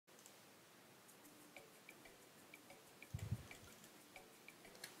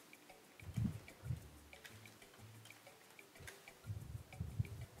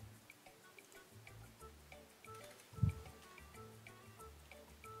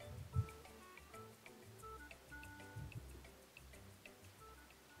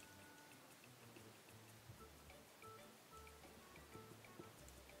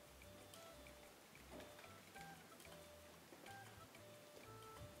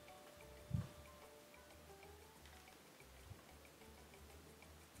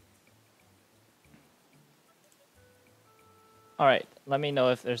Alright, let me know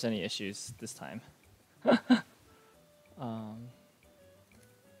if there's any issues this time. um,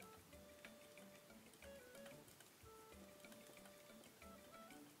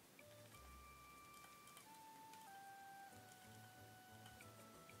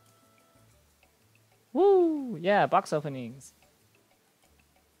 Woo! Yeah, box openings.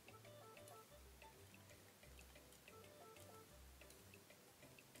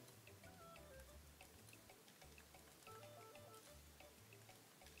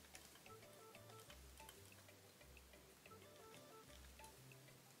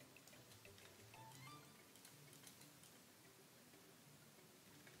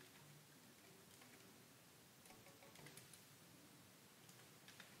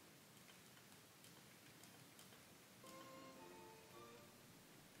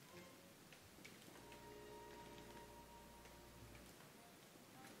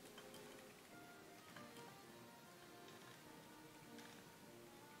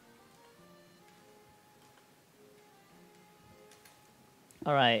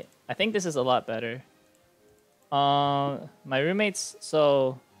 Alright, I think this is a lot better. My roommates,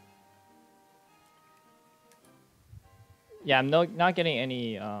 so... Yeah, I'm not getting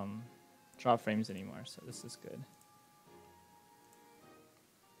any drop frames anymore, so this is good.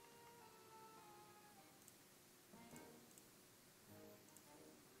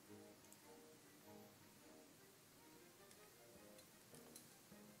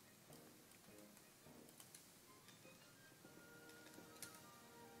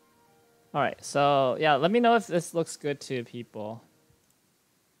 Alright, so yeah, let me know if this looks good to people.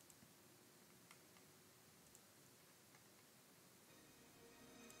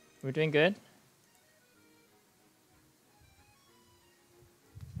 We're doing good?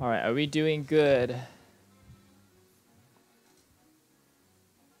 Alright, are we doing good?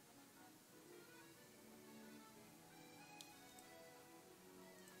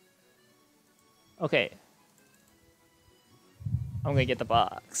 Okay. I'm gonna get the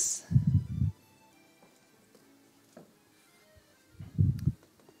box.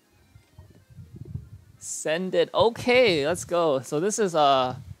 Send it. Okay, let's go. So this is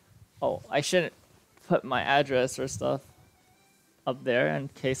oh, I shouldn't put my address or stuff up there in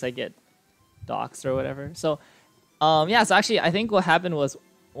case I get doxxed or whatever. So yeah, so actually I think what happened was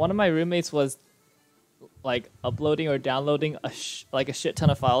one of my roommates was like uploading or downloading like a shit ton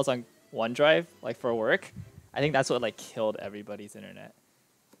of files on OneDrive like for work. I think that's what like killed everybody's internet.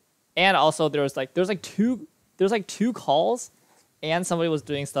 And also there was like two calls and somebody was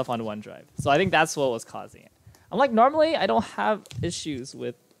doing stuff on OneDrive. So I think that's what was causing it. I'm like, normally I don't have issues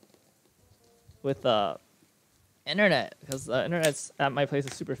with internet because the internet's at my place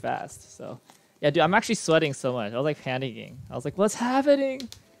is super fast. So yeah, dude, I'm actually sweating so much. I was like panicking. I was like, what's happening?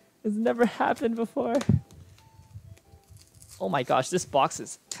 It's never happened before. Oh my gosh, this box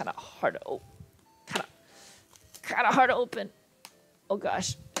is kind of hard to open. Kind of hard to open. Oh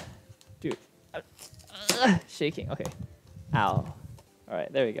gosh, dude, shaking. Okay. Ow. All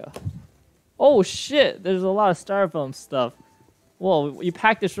right, there we go. Oh shit, there's a lot of styrofoam stuff. Whoa, you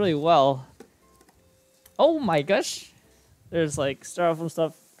packed this really well. Oh my gosh. There's like styrofoam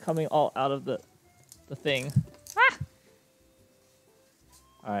stuff coming all out of the thing. Ah!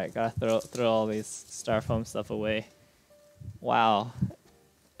 All right, gotta throw all these styrofoam stuff away. Wow.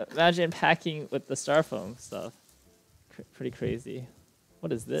 Imagine packing with the styrofoam stuff. Pretty crazy.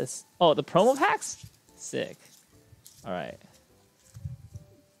 What is this? Oh, the promo packs? Sick. All right.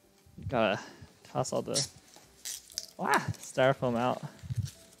 Gotta toss all the styrofoam out.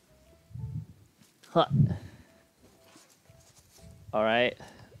 Huh. All right.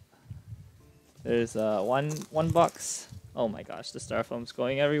 There's $1. Oh my gosh, the styrofoam's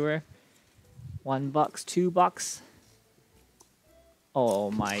going everywhere. $1, $2. Oh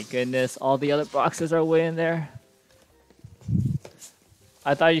my goodness, all the other boxes are way in there.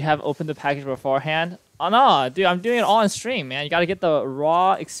 I thought you'd have opened the package beforehand. Oh no, dude, I'm doing it all on stream, man. You gotta get the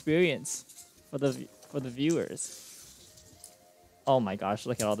raw experience for the viewers. Oh my gosh,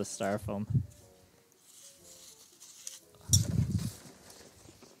 look at all this styrofoam.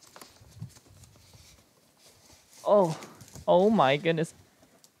 Oh my goodness.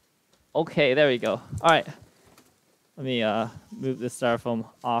 Okay, there we go. All right, let me move this styrofoam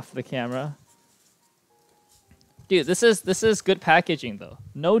off the camera. Dude, this is good packaging though.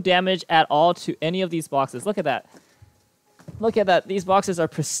 No damage at all to any of these boxes. Look at that. Look at that. These boxes are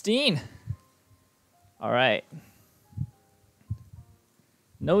pristine. All right.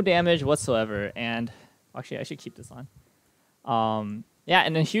 No damage whatsoever. And actually, I should keep this on. Yeah,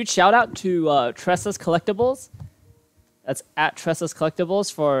 and a huge shout out to Tressa's Collectibles. That's at Tressa's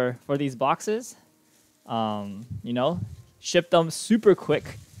Collectibles for these boxes. You know, shipped them super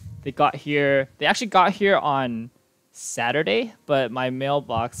quick. They got here. They actually got here on Saturday, but my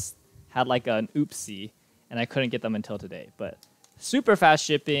mailbox had like an oopsie, and I couldn't get them until today. But super fast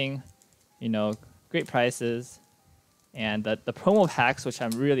shipping, you know, great prices, and the promo packs, which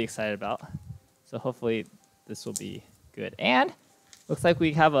I'm really excited about. So hopefully this will be good. And looks like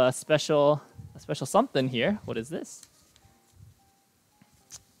we have a special something here. What is this?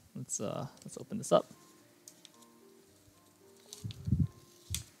 Let's open this up.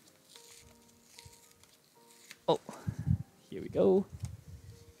 Oh, here we go.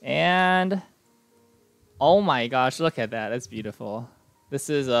 And oh my gosh, look at that. That's beautiful. This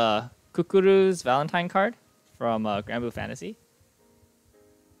is Kukuru's Valentine card from Grand Blue Fantasy.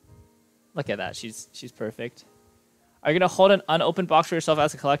 Look at that. She's perfect. Are you gonna hold an unopened box for yourself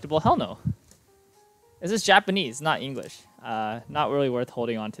as a collectible? Hell no. This is Japanese, not English. Not really worth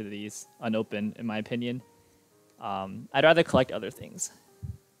holding on to these unopened, in my opinion. I'd rather collect other things.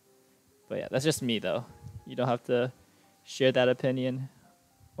 But yeah, that's just me though. You don't have to share that opinion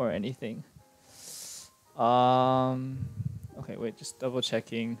or anything. Okay, wait, just double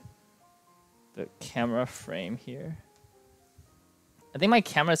checking the camera frame here. I think my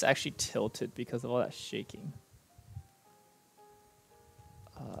camera is actually tilted because of all that shaking.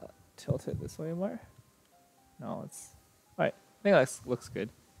 Tilt it this way more. No, it's all right. I think that looks good.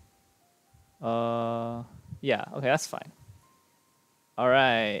 Yeah, okay, that's fine. All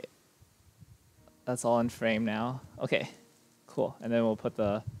right, that's all in frame now. Okay, cool. And then we'll put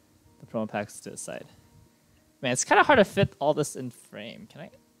the promo packs to the side. Man, it's kind of hard to fit all this in frame. Can I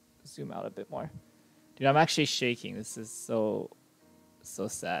zoom out a bit more? Dude, I'm actually shaking. This is so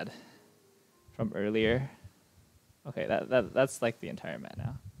sad from earlier. Okay, that's like the entire mat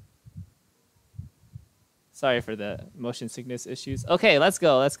now. Sorry for the motion sickness issues. Okay, let's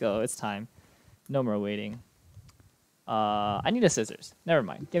go. It's time. No more waiting. I need a scissors. Never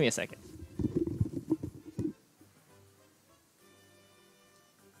mind. Give me a second.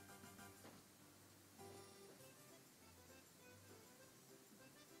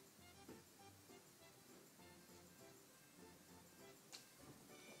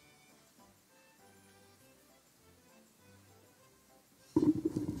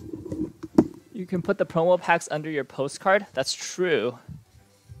 You can put the promo packs under your postcard. That's true.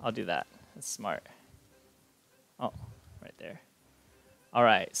 I'll do that. That's smart. Oh, right there. All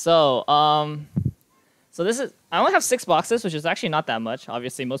right. So, so this is. I only have 6 boxes, which is actually not that much.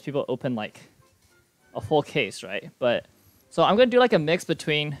 Obviously, most people open like a full case, right? But so I'm gonna do like a mix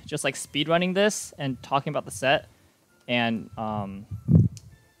between just like speed running this and talking about the set, and kind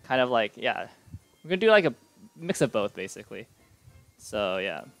of like we're gonna do like a mix of both basically. So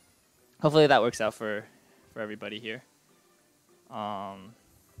yeah. Hopefully that works out for everybody here. Also,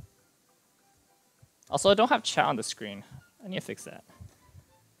 I don't have chat on the screen. I need to fix that.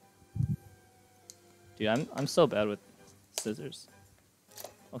 Dude, I'm so bad with scissors.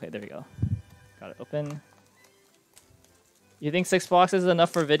 Okay, there we go. Got it open. You think 6 boxes is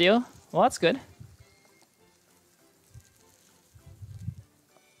enough for video? Well, that's good.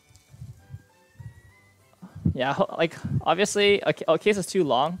 Yeah, like obviously a case is too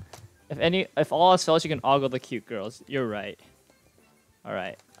long. If all else fails, you can ogle the cute girls. You're right. All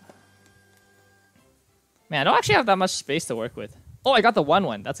right. Man, I don't actually have that much space to work with. Oh, I got the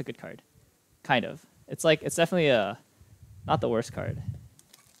 1/1. That's a good card. Kind of. It's definitely not the worst card.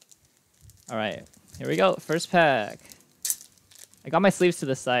 All right, here we go. First pack. I got my sleeves to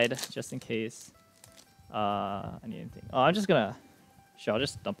the side just in case I need anything. Oh, I'm just gonna. Sure, I'll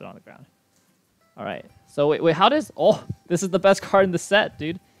just dump it on the ground. All right. So wait. How does? Oh, this is the best card in the set,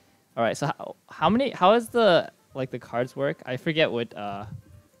 dude. All right, so how does the cards work? I forget what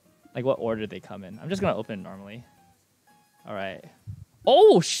what order they come in. I'm just gonna open it normally. All right.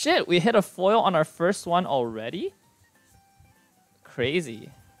 Oh shit, we hit a foil on our first one already?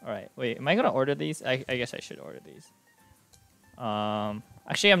 Crazy. All right, wait, am I gonna order these? I guess I should order these.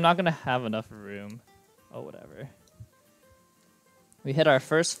 Actually, I'm not gonna have enough room. Oh, whatever. We hit our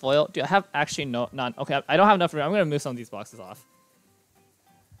first foil. Dude, I have actually none. Okay, I don't have enough room. I'm gonna move some of these boxes off.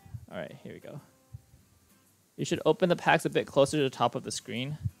 All right, here we go. You should open the packs a bit closer to the top of the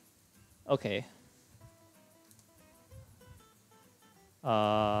screen. Okay.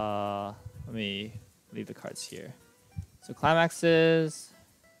 Let me leave the cards here. So climaxes.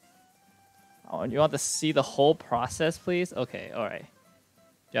 Oh, and you want to see the whole process, please? Okay, all right.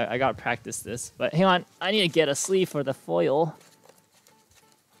 Yeah, I gotta practice this. But hang on, I need to get a sleeve for the foil.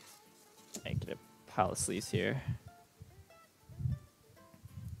 I get a pile of sleeves here.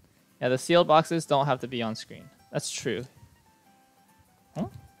 Yeah, the sealed boxes don't have to be on screen. That's true. Huh?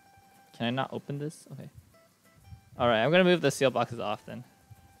 Can I not open this? Okay. Alright, I'm gonna move the seal boxes off then.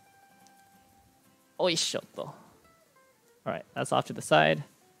 Oishoto. Alright, that's off to the side.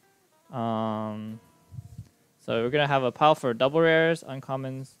 So we're gonna have a pile for double rares,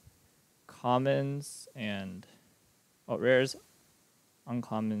 uncommons, commons, and rares,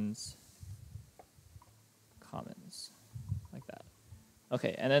 uncommons, commons. Like that.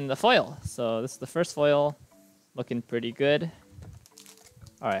 Okay, and then the foil. So this is the first foil. Looking pretty good.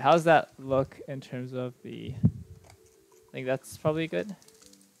 Alright, how's that look in terms of the... I think that's probably good.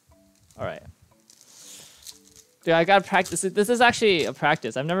 Alright. Dude, I gotta practice it. This is actually a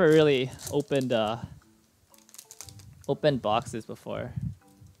practice. I've never really opened boxes before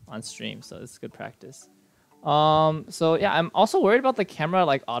on stream, so it's good practice. So yeah, I'm also worried about the camera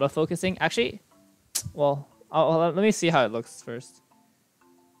like autofocusing. Actually, well, let me see how it looks first.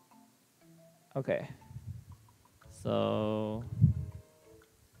 Okay. So,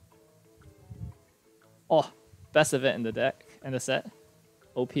 oh, best event in the deck in the set.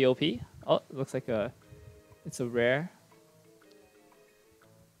 OP. Oh, it looks like it's a rare.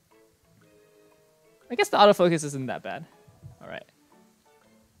 I guess the autofocus isn't that bad. All right.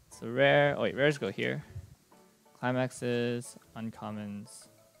 It's a rare. Oh wait, rares go here. Climaxes, uncommons.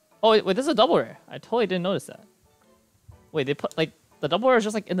 Oh wait, this is a double rare. I totally didn't notice that. Wait, they put like the double rare is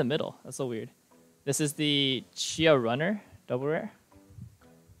just like in the middle. That's so weird. This is the Chia Runner double rare.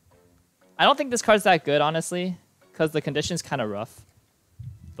 I don't think this card's that good, honestly, because the condition's kind of rough,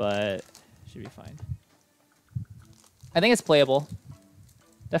 but should be fine. I think it's playable.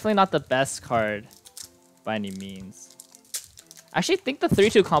 Definitely not the best card by any means. I actually think the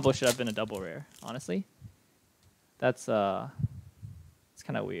 3-2 combo should have been a double rare, honestly. That's it's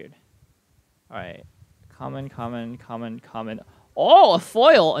kind of weird. All right, common. Oh, a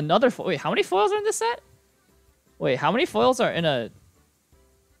foil, another foil. Wait, how many foils are in this set? Wait, how many foils are in a...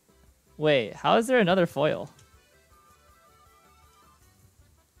 Wait, how is there another foil?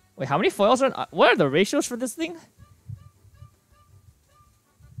 Wait, how many foils are in... What are the ratios for this thing?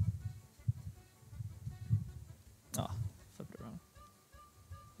 Oh, flipped it wrong.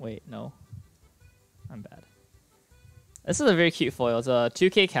 Wait, no. I'm bad. This is a very cute foil. It's a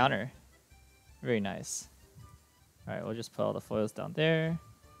 2K counter. Very nice. Alright, we'll just put all the foils down there.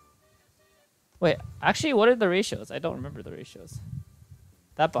 Wait, actually, what are the ratios? I don't remember the ratios.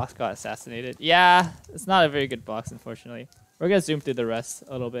 That box got assassinated. Yeah, it's not a very good box, unfortunately. We're going to zoom through the rest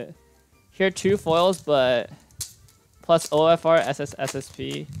a little bit. Here, 2 foils, but plus OFR,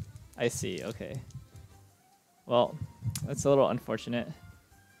 SSP. I see, okay. Well, that's a little unfortunate. I'm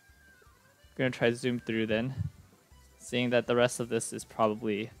going to try to zoom through then. Seeing that the rest of this is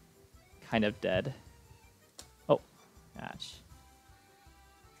probably kind of dead. Oh, match.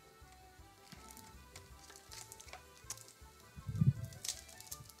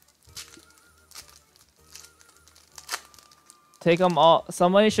 Take them all.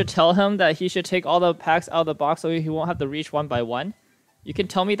 Somebody should tell him that he should take all the packs out of the box so he won't have to reach one by one. You can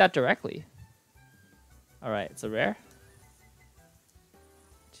tell me that directly. Alright, it's a rare.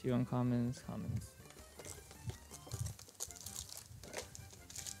 2 uncommons, commons.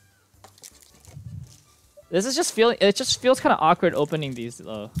 This is just feeling, it just feels kind of awkward opening these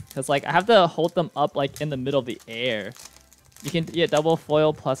though. Because like I have to hold them up like in the middle of the air. You can get double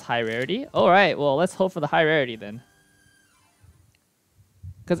foil plus high rarity. Alright, well let's hope for the high rarity then.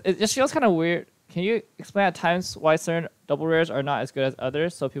 Because it just feels kind of weird. Can you explain at times why certain double rares are not as good as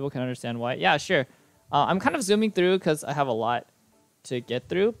others so people can understand why? Yeah, sure. I'm kind of zooming through because I have a lot to get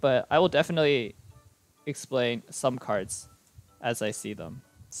through, but I will definitely explain some cards as I see them.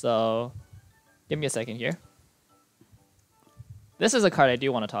 So give me a second here. This is a card I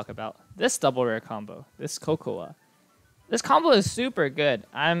do want to talk about. This double rare combo, this Cocoa. This combo is super good.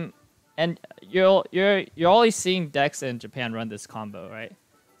 And you're always seeing decks in Japan run this combo, right?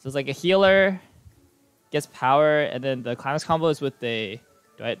 So it's like a healer gets power, and then the climax combo is with the...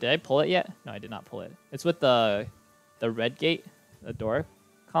 Did I pull it yet? No, I did not pull it. It's with the red gate, the door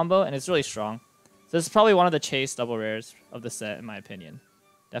combo, and it's really strong. So this is probably one of the chase double rares of the set, in my opinion.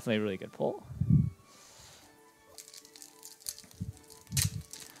 Definitely a really good pull.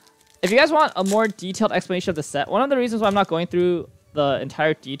 If you guys want a more detailed explanation of the set, one of the reasons why I'm not going through the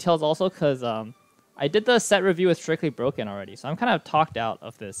entire details also because I did the set review with Strictly Broken already, so I'm kind of talked out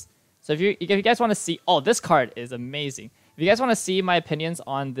of this. So if you guys want to see, oh, this card is amazing. If you guys want to see my opinions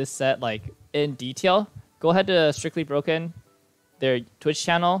on this set like in detail, go ahead to Strictly Broken, their Twitch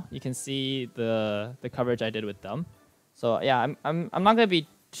channel. You can see the coverage I did with them. So yeah, I'm not gonna be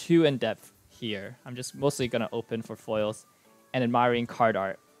too in depth here. I'm just mostly gonna open for foils and admiring card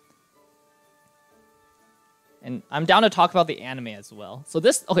art. And I'm down to talk about the anime as well. So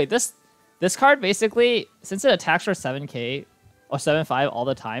this This card basically, since it attacks for 7k or 7.5 all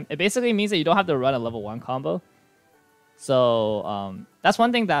the time, it basically means that you don't have to run a level 1 combo. So that's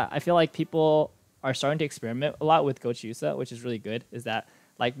one thing that I feel like people are starting to experiment a lot with Gochiusa, which is really good, is that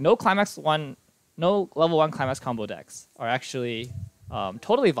like no level 1 climax combo decks are actually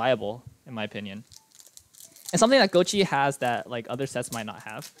totally viable, in my opinion. And something that Gochi has that like other sets might not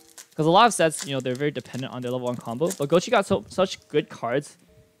have. Because a lot of sets, you know, they're very dependent on their level 1 combo, but Gochi got such good cards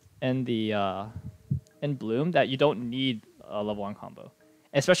in the in Bloom that you don't need a level 1 combo,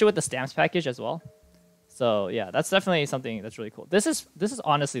 especially with the stamps package as well. So yeah, that's definitely something that's really cool. This is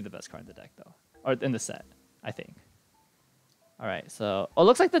honestly the best card in the deck though, or in the set, I think. All right, so it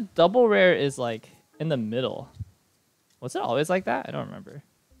looks like the double rare is like in the middle. Was it always like that? I don't remember.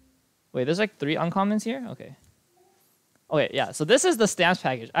 Wait, there's like 3 uncommons here. Okay. Okay, yeah. So this is the stamps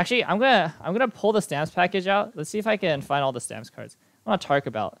package. Actually, I'm gonna pull the stamps package out. Let's see if I can find all the stamps cards. I want to talk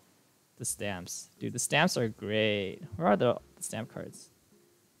about the stamps, dude. The stamps are great. Where are the stamp cards?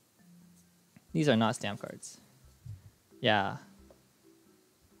 These are not stamp cards. Yeah.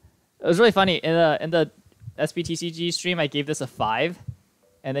 It was really funny in the SBTCG stream. I gave this a 5,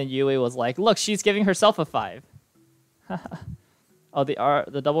 and then Yui was like, "Look, she's giving herself a 5." Oh,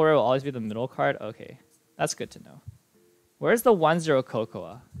 the double rare will always be the middle card. Okay, that's good to know. Where's the 1/0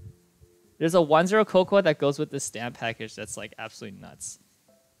 Cocoa? There's a 1/0 Cocoa that goes with this stamp package that's like absolutely nuts.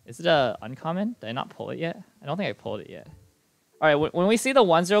 Is it a uncommon? Did I not pull it yet? I don't think I pulled it yet. All right, when we see the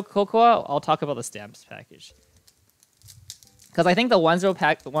 1/0 Cocoa, I'll talk about the stamps package. Because I think the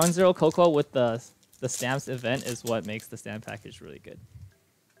 1/0 Cocoa with the stamps event is what makes the stamp package really good.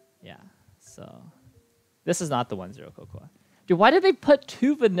 Yeah, so this is not the 1/0 Cocoa. Dude, why did they put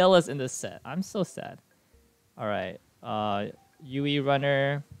 2 vanillas in this set? I'm so sad. All right, UE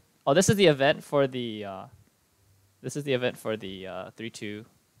runner. Oh, this is the event for the 3/2,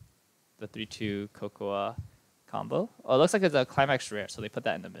 the 3/2 Cocoa combo. Oh, it looks like it's a climax rare, so they put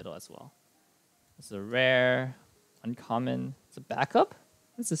that in the middle as well. It's a rare, uncommon. It's a backup.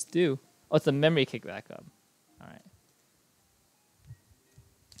 What does this do? Oh, it's a memory kick backup. All right.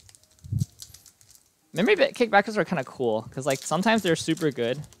 Memory kick backups are kind of cool because like sometimes they're super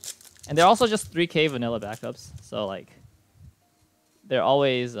good, and they're also just 3k vanilla backups. So like, they're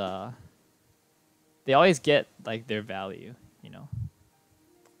always they always get like their value, you know.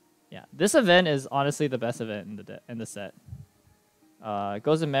 Yeah, this event is honestly the best event in the set. It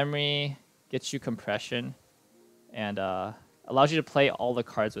goes in memory, gets you compression, and allows you to play all the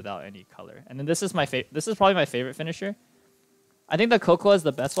cards without any color. And then this is probably my favorite finisher. I think the Cocoa is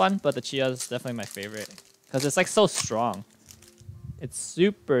the best one, but the Chia is definitely my favorite because it's like so strong. It's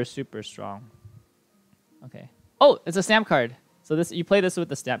super strong. Okay. Oh, it's a stamp card. So you play this with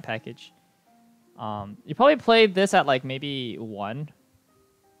the stamp package. You probably played this at like maybe 1.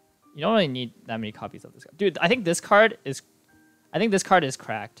 You don't really need that many copies of this card. Dude, I think this card is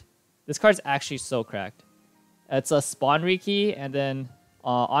cracked. This card's actually so cracked. It's a spawn rekey, and then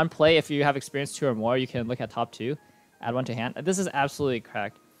on play, if you have experience 2 or more, you can look at top 2, add 1 to hand. This is absolutely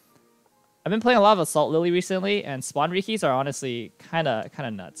cracked. I've been playing a lot of Assault Lily recently, and spawn rekeys are honestly kind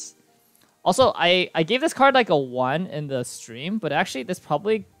of nuts. Also, I gave this card like a 1 in the stream, but actually this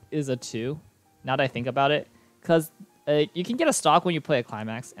probably is a 2, now that I think about it, because you can get a stock when you play a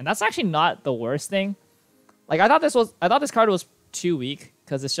climax, and that's actually not the worst thing. Like I thought this card was too weak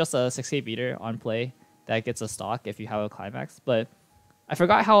because it's just a 6k beater on play that gets a stock if you have a climax, but I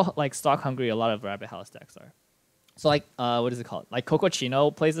forgot how like stock hungry a lot of Rabbit House decks are. So like what is it called? Like Coco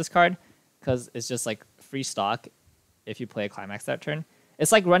Chino plays this card because it's just like free stock if you play a climax that turn.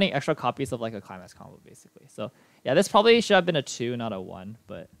 It's like running extra copies of like a climax combo basically. So yeah, this probably should have been a 2, not a 1,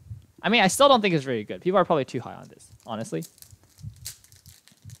 but I mean I still don't think it's very good. People are probably too high on this, honestly.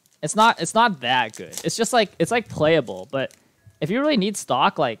 It's not that good. It's just like it's like playable, but if you really need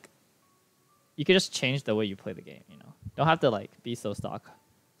stock, like you could just change the way you play the game, you know. Don't have to like be so stock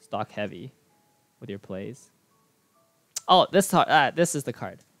heavy with your plays. Oh, this is the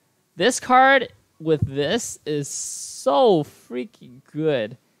card. This card with this is so freaking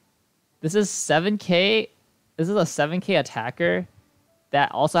good. This is 7k. This is a 7k attacker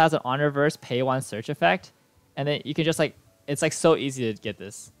that also has an on reverse pay 1 search effect, and then you can just like it's like so easy to get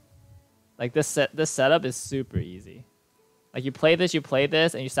this. Like this setup is super easy. Like you play this,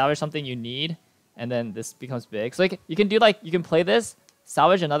 and you salvage something you need, and then this becomes big. So like you can do like you can play this,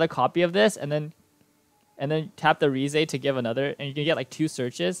 salvage another copy of this, and then tap the Rize to give another, and you can get like 2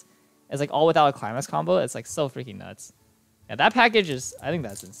 searches. It's like all without a climax combo. It's like so freaking nuts. Yeah, that package is, I think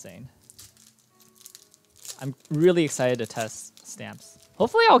that's insane. I'm really excited to test stamps.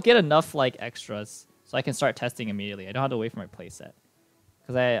 Hopefully I'll get enough like extras so I can start testing immediately. I don't have to wait for my playset.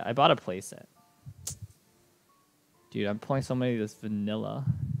 Because I bought a playset. Dude, I'm pulling so many of this vanilla.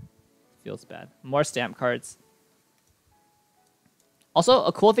 Feels bad. More stamp cards. Also,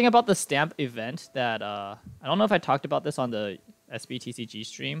 a cool thing about the stamp event that I don't know if I talked about this on the SBTCG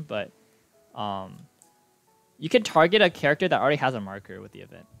stream, but you can target a character that already has a marker with the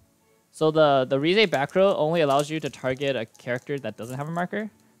event. So the Rize back row only allows you to target a character that doesn't have a marker,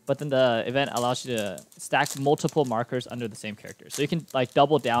 but then the event allows you to stack multiple markers under the same character. So you can like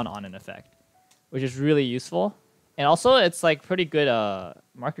double down on an effect, which is really useful. And also, it's like pretty good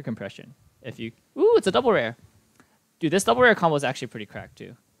marker compression. If you... Ooh, it's a double rare. Dude, this double rare combo is actually pretty cracked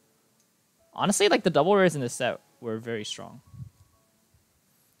too. Honestly, like the double rares in this set were very strong.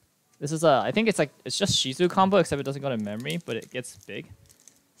 This is a... I think it's like... It's just Shizu combo, except it doesn't go to memory, but it gets big.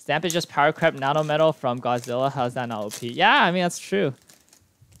 Stamp is just power crept nano metal from Godzilla. How's that not OP? Yeah, I mean, that's true.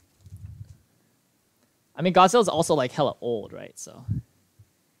 I mean, Godzilla's also like hella old, right? So,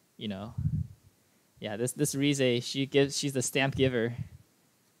 you know... Yeah, this Rize, she's the stamp giver.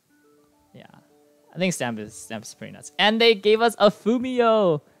 Yeah, I think stamp is pretty nuts. And they gave us a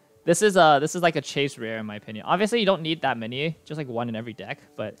Fumio. This is like a chase rare in my opinion. Obviously, you don't need that many, just like one in every deck,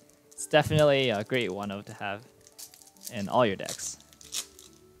 but it's definitely a great one of to have in all your decks.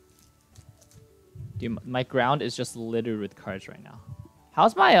 Dude, my ground is just littered with cards right now.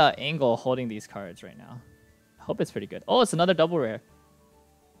 How's my angle holding these cards right now? I hope it's pretty good. Oh, it's another double rare.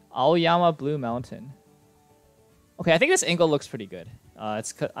 Aoyama Blue Mountain. Okay, I think this angle looks pretty good.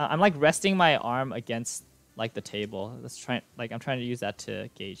 I'm like resting my arm against like the table. I'm trying to use that to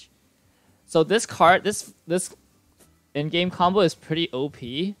gauge. So this card, this in-game combo is pretty OP,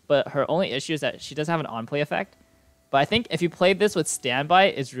 but her only issue is that she doesn't have an on-play effect. But I think if you play this with standby,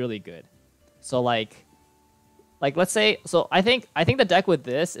 it's really good. So like let's say, so I think the deck with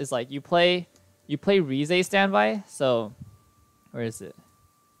this is like you play Rize standby. So where is it?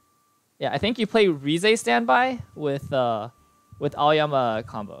 Yeah, I think you play Rize standby with Aoyama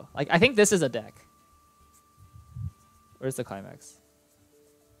combo. Like I think this is a deck. Where's the climax?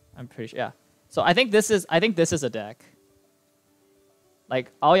 I'm pretty sure. Yeah. So I think this is a deck.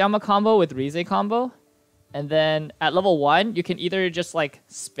 Like Aoyama combo with Rize combo, and then at level 1 you can either just like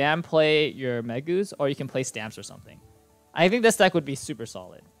spam play your Megus or you can play stamps or something. I think this deck would be super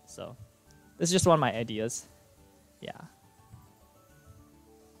solid. So this is just one of my ideas. Yeah.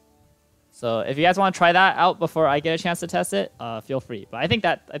 So if you guys want to try that out before I get a chance to test it, feel free. But I think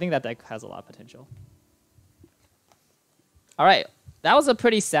that deck has a lot of potential. All right, that was a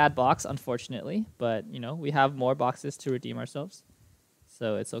pretty sad box, unfortunately. But you know, we have more boxes to redeem ourselves,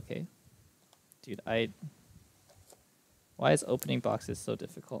 so it's okay. Dude, why is opening boxes so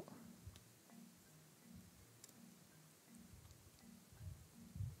difficult?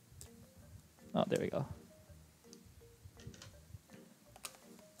 Oh, there we go.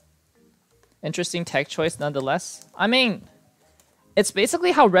 Interesting tech choice nonetheless. I mean, it's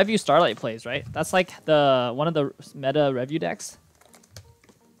basically how Review Starlight plays, right? That's like one of the meta Review decks.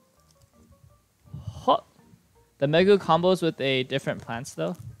 Huh. The Megu combos with a different plants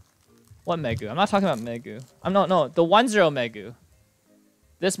though. What Megu? I'm not talking about Megu. No, the 1-0 Megu.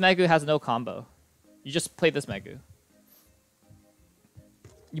 This Megu has no combo. You just play this Megu.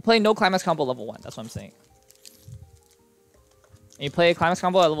 You play no climax combo level 1, that's what I'm saying. And you play a climax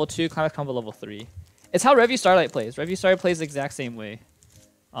combo at level 2, climax combo level 3. It's how Review Starlight plays. Review Starlight plays the exact same way.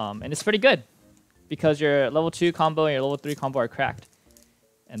 And it's pretty good. Because your level 2 combo and your level 3 combo are cracked.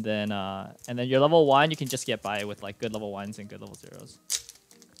 And then your level 1 you can just get by with like good level 1s and good level 0s.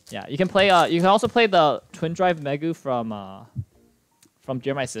 Yeah, you can play you can also play the Twin Drive Megu from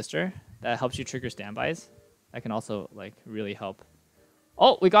Dear My Sister. That helps you trigger standbys. That can also like really help.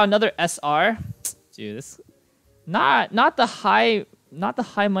 Oh, we got another SR. Dude, this not the high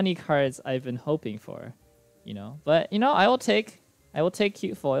money cards I've been hoping for, you know. But you know, I will take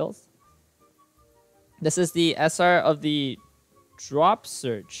cute foils. This is the SR of the Drop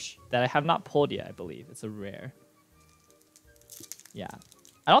Search that I have not pulled yet. I believe it's a rare. Yeah,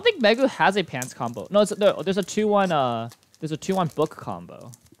 I don't think Megu has a pants combo. No, there's a 2-1 there's a 2-1 book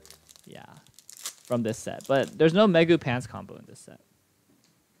combo. Yeah, from this set, but there's no Megu pants combo in this set.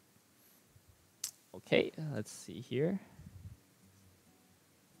 Okay, let's see here.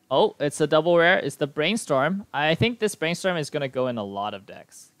 Oh, it's a double rare. It's the Brainstorm. I think this Brainstorm is going to go in a lot of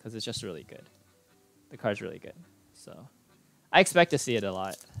decks because it's just really good. The card's really good. So I expect to see it a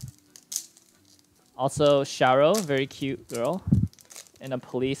lot. Also, Sharo, very cute girl in a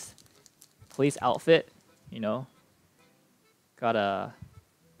police outfit. You know, gotta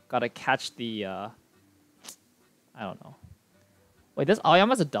catch the, I don't know. Wait, this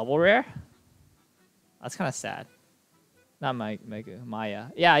Aoyama's a double rare? That's kind of sad. Not Megu. Maya.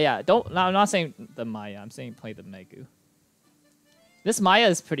 Yeah, yeah. Don't. No, I'm not saying the Maya. I'm saying play the Megu. This Maya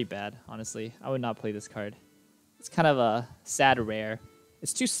is pretty bad, honestly. I would not play this card. It's kind of a sad rare.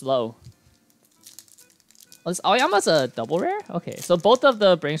 It's too slow. Oh, this Aoyama's a double rare? Okay, so both of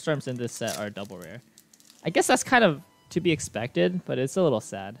the Brainstorms in this set are double rare. I guess that's kind of to be expected, but it's a little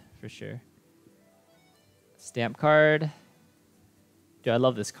sad, for sure. Stamp card. Dude, I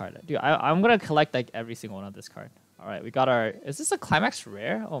love this card. Dude, I'm going to collect like every single one of this card. All right, we got our... Is this a Climax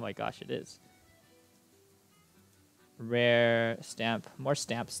rare? Oh my gosh, it is. Rare, stamp, more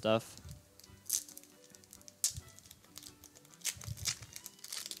stamp stuff.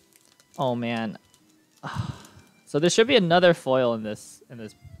 Oh man. So there should be another foil in this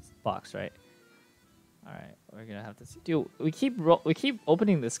box, right? All right, we're gonna have to see. Dude, we keep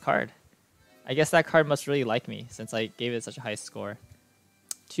opening this card. I guess that card must really like me since I gave it such a high score.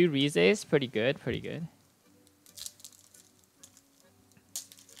 2 Rize's, pretty good, pretty good.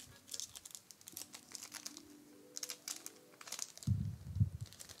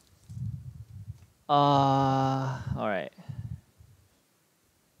 All right.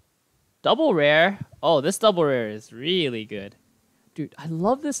 Double rare. Oh, this double rare is really good. Dude, I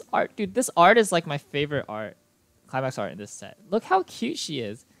love this art. Dude, this art is like my favorite art. Climax art in this set. Look how cute she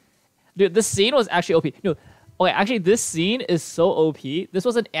is. Dude, this scene was actually OP. No, okay, actually this scene is so OP. This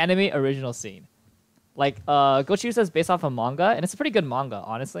was an anime original scene. Like, Gochiusa is based off a manga, and it's a pretty good manga,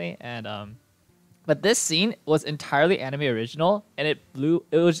 honestly. And but this scene was entirely anime original, and it blew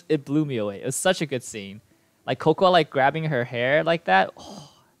me away. It was such a good scene. Like Coco like grabbing her hair like that. Oh,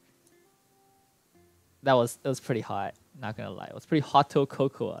 it was pretty hot. Not gonna lie, it was pretty hot to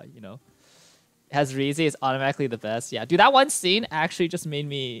Cocoa, you know. It has Rize, it's automatically the best. Yeah, dude, that one scene actually just made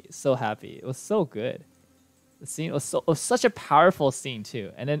me so happy. It was so good. The scene was such a powerful scene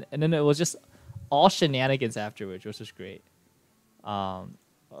too, and then it was just all shenanigans afterwards, which was great. I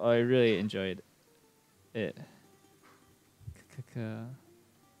really enjoyed it.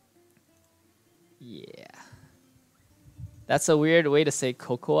 Yeah, that's a weird way to say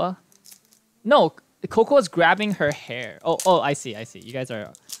Cocoa. No, Coco is grabbing her hair. Oh, I see. You guys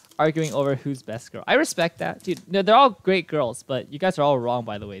are arguing over who's best girl. I respect that, dude. No, they're all great girls, but you guys are all wrong.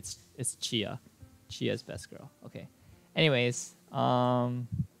 By the way, it's Chia. Chia's best girl. Okay. Anyways,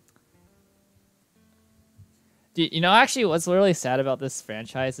 dude, you know, actually, what's really sad about this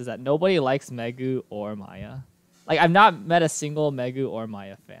franchise is that nobody likes Megu or Maya. Like, I've not met a single Megu or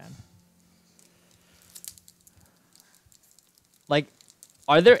Maya fan. Like,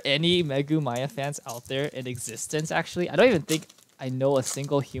 are there any Megu Maya fans out there in existence, actually? I don't even think I know a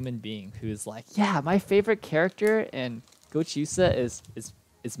single human being who's like, yeah, my favorite character in Gochiusa is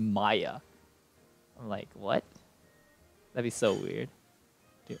Maya. I'm like, what? That'd be so weird.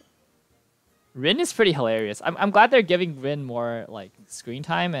 Dude. Rin is pretty hilarious. I'm glad they're giving Rin more like screen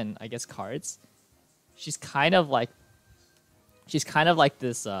time and I guess cards. She's kind of like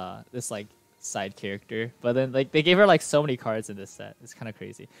this like side character, but then like they gave her like so many cards in this set. It's kind of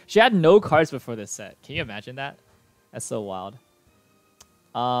crazy. She had no cards before this set. Can you imagine that? That's so wild.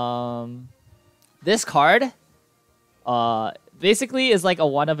 This card basically is like a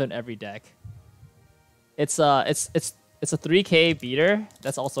one of in every deck. It's a 3K beater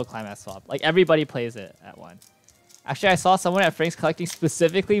that's also Climax swap. Like everybody plays it at one. Actually, I saw someone at Frank's collecting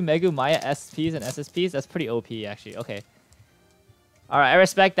specifically Megu Maya SPs and SSPs. That's pretty OP actually. Okay. Alright, I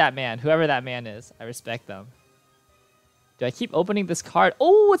respect that man. Whoever that man is. I respect them. Do I keep opening this card?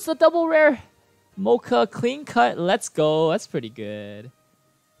 Oh, it's the double rare! Mocha Clean Cut. Let's go. That's pretty good.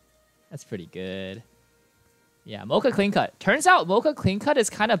 That's pretty good. Yeah, Mocha Clean Cut. Turns out Mocha Clean Cut is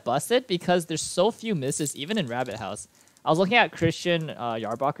kind of busted because there's so few misses, even in Rabbit House. I was looking at Christian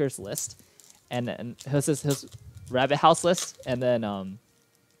Yarbacher's list, and his Rabbit House list, and then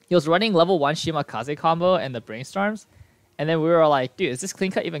he was running level 1 Shimakaze combo and the Brainstorms. And then we were like, dude, is this clean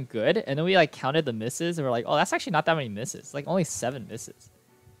cut even good? And then we like counted the misses and we're like, oh, that's actually not that many misses. Like only 7 misses.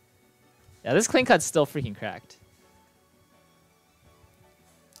 Yeah, this clean cut's still freaking cracked.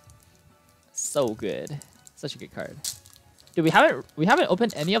 So good. Such a good card. Dude, we haven't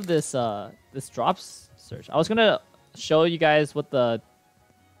opened any of this this drops search. I was gonna show you guys what the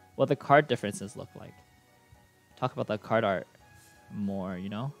card differences look like. Talk about the card art more, you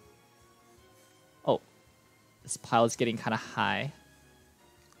know? Oh. This pile is getting kind of high.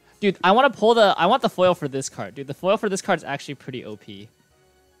 Dude, I want the foil for this card. Dude, the foil for this card is actually pretty OP.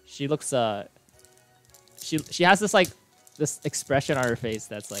 She looks she has this like this expression on her face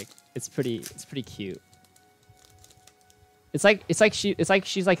that's like it's pretty cute. It's like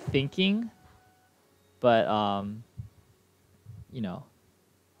she's like thinking, but you know.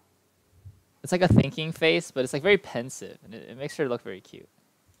 It's like a thinking face, but it's like very pensive, and it makes her look very cute.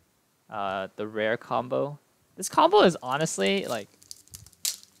 The rare combo. This combo is honestly like,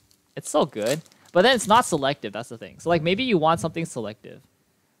 it's so good, but then it's not selective. That's the thing. So like maybe you want something selective,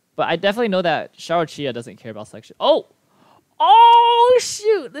 but I definitely know that Chia doesn't care about selection. Oh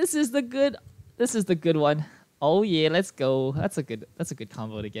shoot! This is the good one. Oh yeah, let's go. That's a good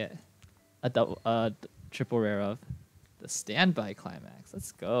combo to get a triple rare of. The standby climax.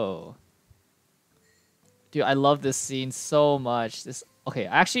 Let's go. Dude, I love this scene so much. Okay,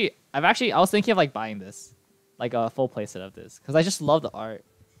 I was thinking of like buying this, like a full playset of this, because I just love the art.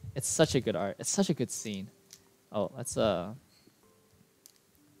 It's such a good art. It's such a good scene. Oh,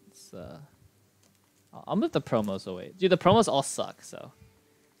 I'll move the promos away. Dude, the promos all suck. So,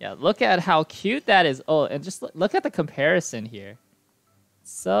 yeah, look at how cute that is. Oh, and just look at the comparison here.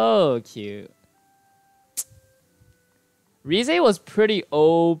 So cute. Rize was pretty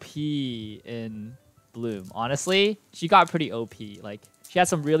OP in Bloom. Honestly, she got pretty OP. Like, she had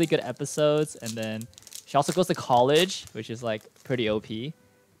some really good episodes, and then she also goes to college, which is like pretty OP,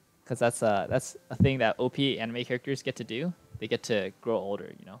 because that's a thing that OP anime characters get to do. They get to grow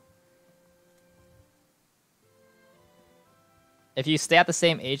older, you know. If you stay at the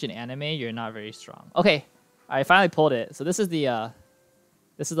same age in anime, you're not very strong. Okay, I finally pulled it. So this is the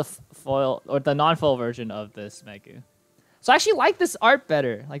foil or the non-foil version of this Megu. So I actually like this art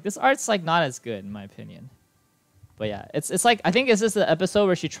better. Like, this art's like not as good in my opinion. But yeah, it's like, I think is this the episode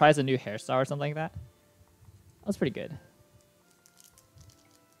where she tries a new hairstyle or something like that? That was pretty good.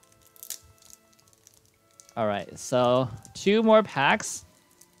 All right, so 2 more packs.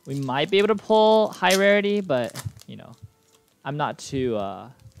 We might be able to pull high rarity, but you know, I'm not too.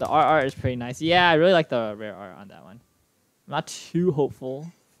 The art is pretty nice. Yeah, I really like the rare art on that one. I'm not too hopeful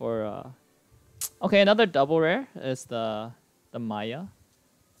for. Okay, another double rare is the Maya.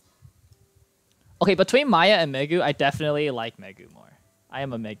 Okay, between Maya and Megu, I definitely like Megu more. I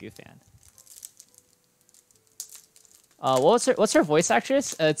am a Megu fan. What's her voice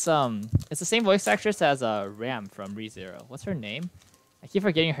actress? It's the same voice actress as Ram from ReZero. What's her name? I keep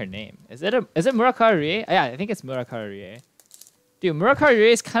forgetting her name. Is it Murakari Rie? Yeah, I think it's Murakari Rie. Dude, Murakari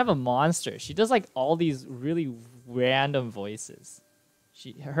Rie is kind of a monster. She does like all these really random voices.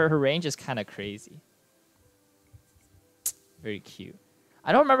 Her range is kind of crazy. Very cute.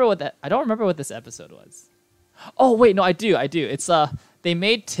 I don't remember what this episode was. Oh wait, no, I do. It's they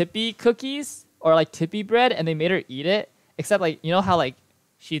made Tippy cookies or like Tippy bread, and they made her eat it. Except like, you know how like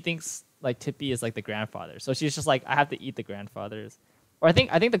she thinks like Tippy is like the grandfather, so she's just like, I have to eat the grandfathers. Or I think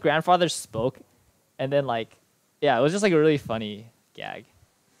the grandfathers spoke, and then like, yeah, it was just like a really funny gag.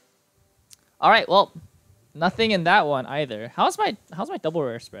 All right, well. Nothing in that one either. How's my double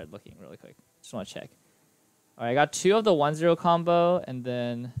rare spread looking really quick? Just want to check. All right, I got 2 of the 1-0 combo and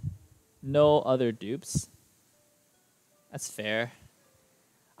then no other dupes. That's fair.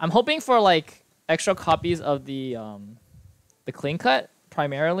 I'm hoping for like extra copies of the clean cut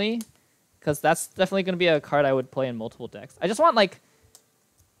primarily, because that's definitely going to be a card I would play in multiple decks. I just want like,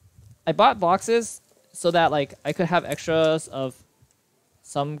 I bought boxes so that like I could have extras of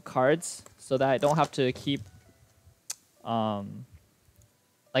some cards, so that I don't have to keep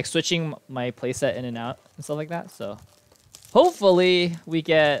like switching my playset in and out and stuff like that. So hopefully we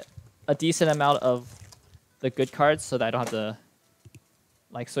get a decent amount of the good cards, so that I don't have to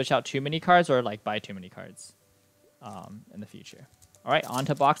like switch out too many cards or like buy too many cards in the future. All right, on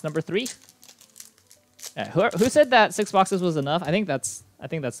to box number 3. Yeah, who said that 6 boxes was enough? I think that's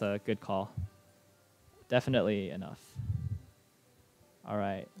a good call. Definitely enough. All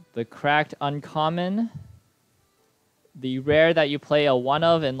right, the cracked uncommon, the rare that you play a 1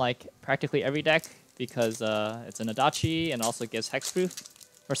 of in like practically every deck, because it's an Adachi and also gives hexproof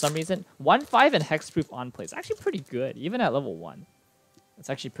for some reason. 1/5 and hexproof on play is actually pretty good, even at level 1. It's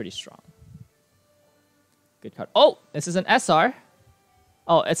actually pretty strong. Good card. Oh, this is an SR.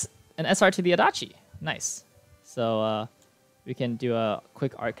 Oh, it's an SR to the Adachi. Nice. So we can do a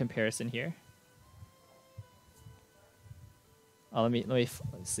quick art comparison here. Oh, let me leave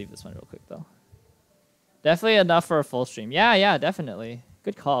this one real quick though. Definitely enough for a full stream. Yeah, definitely.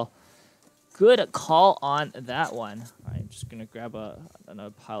 Good call. Good call on that one. All right, I'm just gonna grab another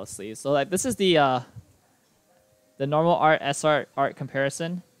pile of sleeves. So like this is the normal art SR art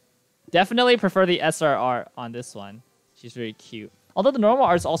comparison. Definitely prefer the SR art on this one. She's very cute. Although the normal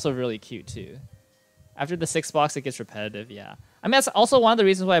art is also really cute too. After the 6 box, it gets repetitive. Yeah, I mean that's also one of the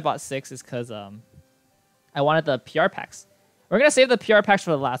reasons why I bought 6 is because I wanted the PR packs. We're going to save the PR packs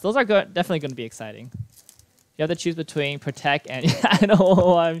for the last. Those are definitely going to be exciting. You have to choose between Protect and... Yeah, I know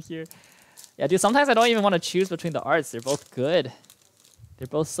why I'm here. Yeah, dude, sometimes I don't even want to choose between the arts. They're both good. They're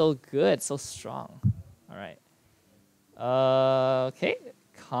both so good, so strong. All right. Okay.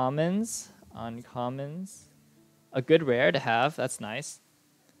 Commons, uncommons. A good rare to have. That's nice.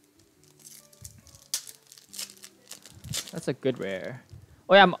 That's a good rare.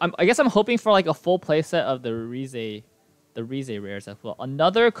 Oh yeah, I guess I'm hoping for like a full playset of the Rize rares as well.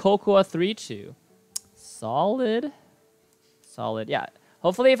 Another Cocoa 3-2. Solid. Solid. Yeah.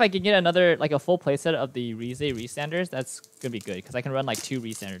 Hopefully if I can get another like a full playset of the Rize Restanders, that's gonna be good because I can run like 2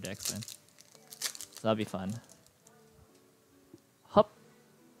 Restander decks then. So that'll be fun. Hup.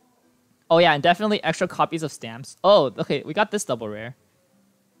 Oh yeah, and definitely extra copies of stamps. Oh, okay, we got this double rare.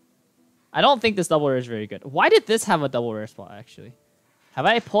 I don't think this double rare is very good. Why did this have a double rare spot actually? Have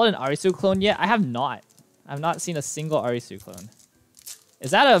I pulled an Arisu clone yet? I have not. I've not seen a single Arisu clone.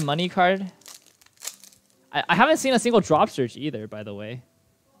 Is that a money card? I haven't seen a single drop search either, by the way.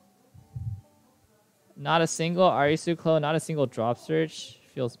 Not a single Arisu clone, not a single drop search.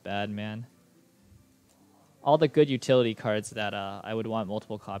 Feels bad, man. All the good utility cards that I would want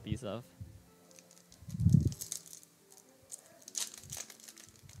multiple copies of.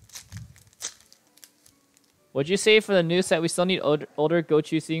 Would you say for the new set we still need older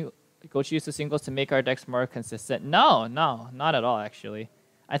Gochiusa singles to make our decks more consistent? No, not at all actually.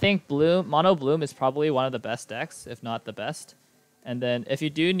 I think Mono Bloom is probably one of the best decks, if not the best. And then if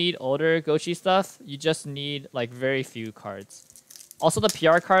you do need older Gochi stuff, you just need like very few cards. Also the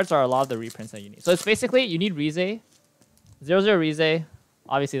PR cards are a lot of the reprints that you need. So it's basically you need Rize, 0-0 Rize.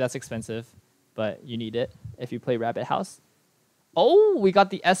 Obviously that's expensive, but you need it if you play Rabbit House. Oh, we got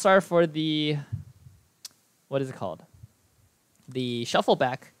the SR for the, what is it called? The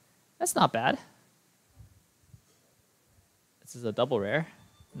Shuffleback. That's not bad. This is a double rare,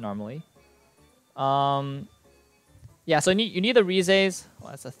 normally. Yeah, so you need the Rizes. Well,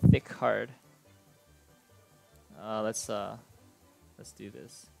 that's a thick card. Let's do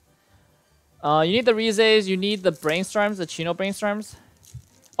this. You need the Rizes, you need the Brainstorms, the Chino Brainstorms.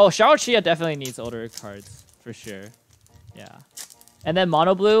 Oh, Shao Chia definitely needs older cards, for sure. Yeah. And then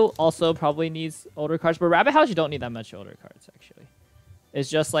Mono Blue also probably needs older cards, but Rabbit House, you don't need that much older cards, actually. It's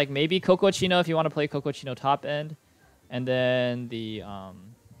just like maybe Coco Chino if you want to play Coco Chino top end. And then the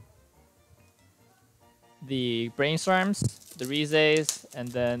Brainstorms, the Rizes, and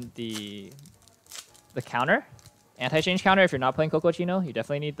then the counter. Anti-change counter if you're not playing Coco Chino. You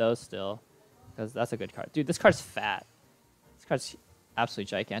definitely need those still. Because that's a good card. Dude, this card's fat. This card's absolutely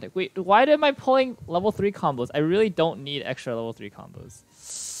gigantic. Wait, why am I pulling level 3 combos? I really don't need extra level 3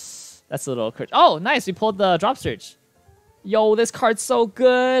 combos. That's a little cringe. Oh, nice. We pulled the drop search. Yo, this card's so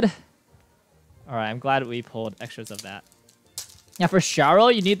good. Alright, I'm glad we pulled extras of that. Yeah, for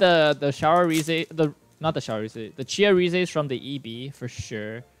Sharo, you need the Shower Rize, not the Shower Rize, the Chia Rizes from the EB for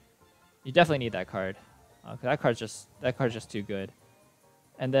sure. You definitely need that card. Okay, that card's just too good.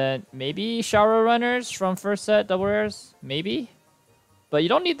 And then maybe Shower Runners from first set double rares, maybe. But you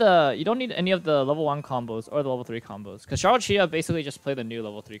don't need any of the level 1 combos or the level 3 combos. Because Shower Chia basically just play the new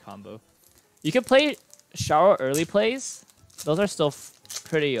level 3 combo. You can play Shower early plays. Those are still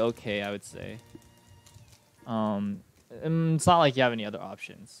pretty okay, I would say. It's not like you have any other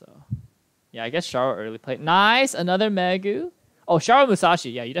options, so yeah, I guess Shower early play. Nice, another Megu. Oh, Shower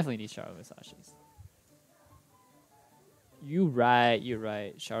Musashi. Yeah, you definitely need Shower Musashis. You're right.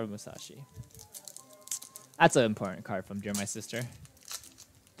 Shower Musashi. That's an important card from Dear My Sister.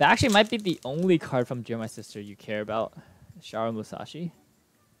 That actually might be the only card from Dear My Sister you care about. Shower Musashi.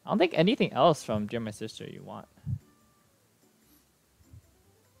 I don't think anything else from Dear My Sister you want.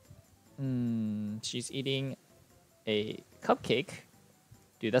 She's eating a cupcake.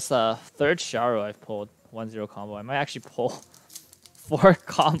 Dude, that's the third Sharo I've pulled. 1-0 combo. I might actually pull 4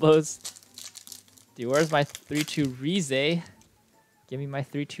 combos. Dude, where's my 3-2 Rize? Give me my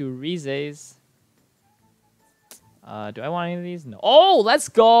 3-2 Rizes. Do I want any of these? No. Oh, let's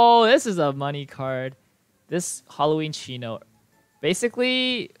go! This is a money card. This Halloween Chino.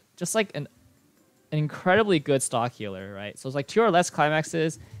 Basically, just like an incredibly good stock healer, right? So it's like 2 or less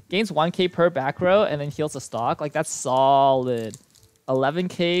climaxes, gains 1k per back row, and then heals the stock. Like, that's solid.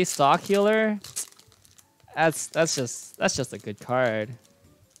 11k stock healer. That's just a good card.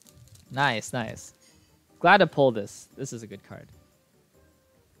 Nice. Glad to pull this. This is a good card.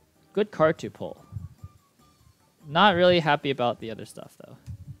 Good card to pull. Not really happy about the other stuff though.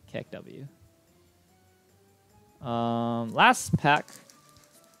 KW. Last pack.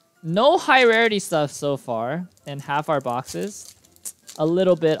 No high rarity stuff so far in half our boxes. A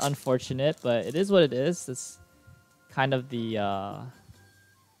little bit unfortunate, but it is what it is. It's kind of the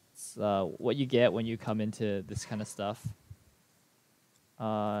what you get when you come into this kind of stuff.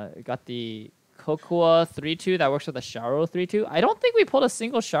 Got the Kokua 3-2 that works with a Sharo 3-2. I don't think we pulled a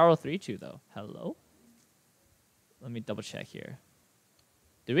single Sharo 3-2 though. Hello? Let me double check here.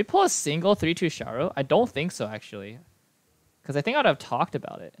 Did we pull a single 3-2 Sharo? I don't think so actually. Because I think I would have talked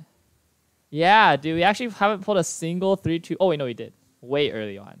about it. Yeah, dude, we actually haven't pulled a single 3-2. Oh wait, no, we did. Way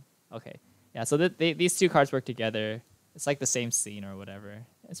early on. Okay. Yeah, so these two cards work together. It's like the same scene or whatever.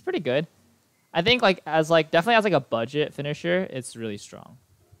 It's pretty good. I think definitely as like a budget finisher, it's really strong.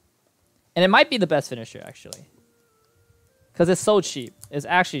 And it might be the best finisher, actually. Because it's so cheap. It's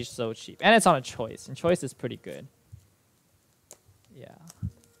actually so cheap. And it's on a choice. And choice is pretty good. Yeah.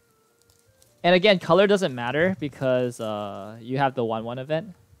 And again, color doesn't matter because you have the 1-1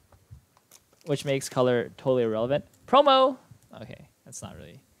 event. Which makes color totally irrelevant. Promo! Okay, that's not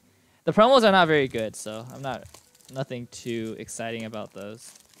really... The promos are not very good, so nothing too exciting about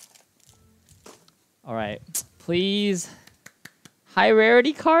those. Alright. Please. High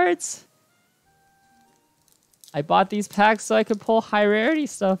rarity cards? I bought these packs so I could pull high rarity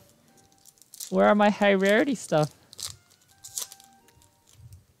stuff. Where are my high rarity stuff?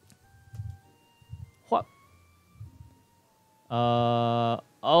 What?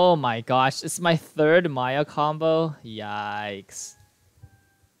 Oh my gosh. It's my third Maya combo. Yikes.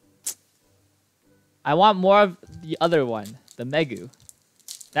 I want more of the other one. The Megu.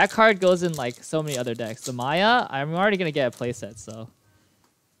 That card goes in like so many other decks. The Maya, I'm already going to get a playset, so...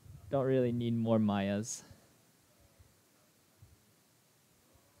 Don't really need more Mayas.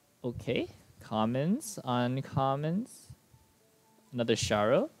 Okay, commons, uncommons. Another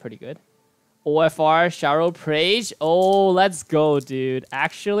Sharo, pretty good. OFR, Sharo Prage. Oh, let's go, dude.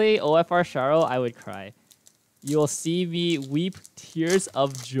 Actually, OFR Sharo, I would cry. You will see me weep tears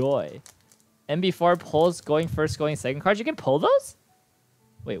of joy. MB4 pulls going first, going second cards. You can pull those?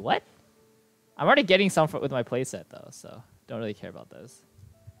 Wait, what? I'm already getting some with my playset, though, so don't really care about those.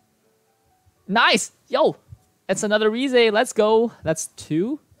 Nice! Yo! It's another Rize. Let's go. That's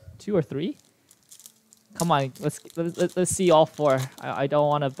 2? 2 or 3? Come on, let's see all 4. I don't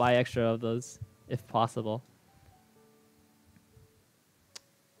want to buy extra of those if possible.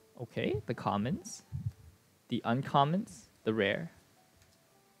 Okay, the commons, the uncommons, the rare.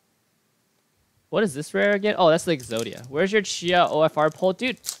 What is this rare again? Oh, that's the Exodia. Where's your Chia OFR pull,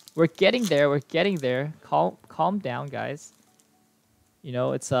 dude? We're getting there. We're getting there. Calm down, guys. You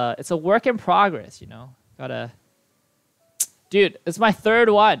know, it's a work in progress. You know, gotta. Dude, it's my third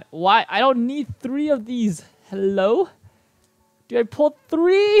one. Why? I don't need 3 of these. Hello? Dude, I pulled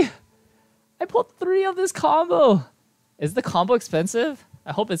 3. I pulled 3 of this combo. Is the combo expensive?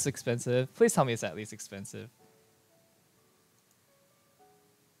 I hope it's expensive. Please tell me it's at least expensive.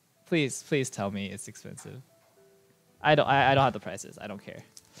 Please tell me it's expensive. I don't have the prices. I don't care.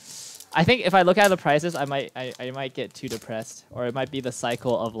 I think if I look at the prices, I might get too depressed, or it might be the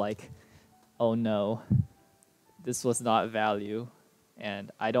cycle of like, oh no. This was not value, and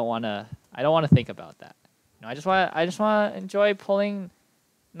I don't want to think about that. You know, I just want to enjoy pulling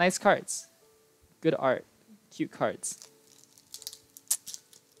nice cards, good art, cute cards.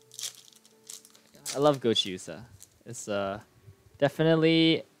 I love Gochiusa. It's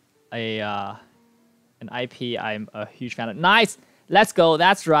definitely an IP I'm a huge fan of. Nice, let's go.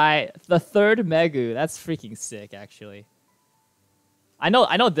 That's right, the third Megu. That's freaking sick, actually. I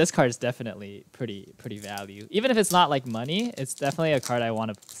know this card is definitely pretty value. Even if it's not like money, it's definitely a card I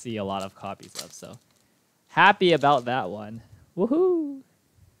want to see a lot of copies of. So happy about that one. Woohoo! All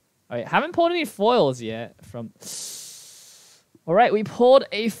right, haven't pulled any foils yet from. All right, we pulled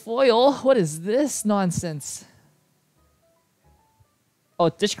a foil. What is this nonsense? Oh,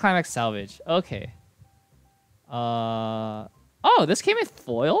 Ditch Climax Salvage. Okay. Oh, this came with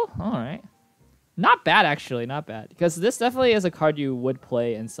foil. All right. Not bad, actually. Not bad. Because this definitely is a card you would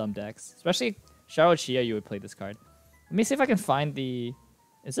play in some decks. Especially Sharo Chia, you would play this card. Let me see if I can find the...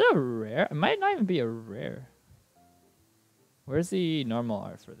 Is it a rare? It might not even be a rare. Where's the normal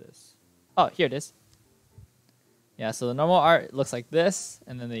art for this? Oh, here it is. Yeah, so the normal art looks like this.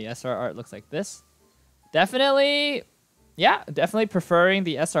 And then the SR art looks like this. Definitely... Yeah, definitely preferring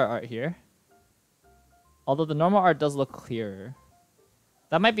the SR art here. Although the normal art does look clearer.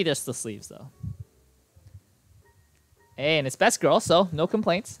 That might be just the sleeves, though. Hey, and it's Best Girl, so no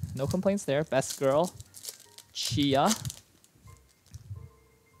complaints. No complaints there. Best Girl. Chia.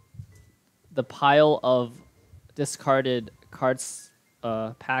 The pile of discarded cards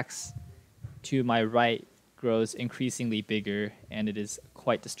packs to my right grows increasingly bigger, and it is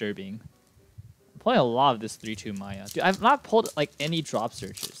quite disturbing. I'm pulling a lot of this 3-2 Maya. Dude, I've not pulled like any drop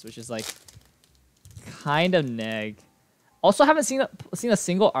searches, which is like kind of neg. Also, haven't seen a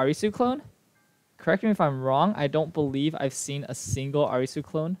single Arisu clone. Correct me if I'm wrong. I don't believe I've seen a single Arisu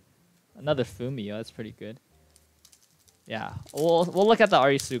clone Another Fumio. That's pretty good. Yeah, we'll look at the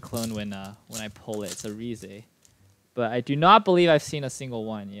Arisu clone when I pull it. It's a Rize, but I do not believe I've seen a single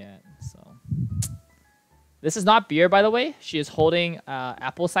one yet. So this is not beer, by the way. She is holding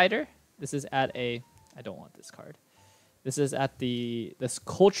apple cider. This is at a. I don't want this card. This is at this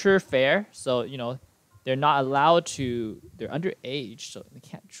culture fair. So you know they're not allowed to. They're underage, so they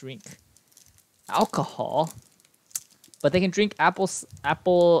can't drink alcohol. But they can drink apple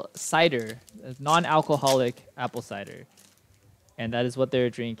cider, non-alcoholic apple cider. And that is what they're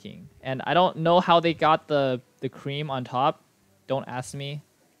drinking. And I don't know how they got the cream on top. Don't ask me.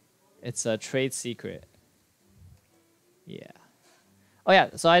 It's a trade secret. Yeah. Oh yeah,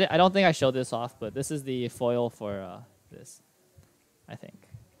 so I don't think I showed this off, but this is the foil for this. I think.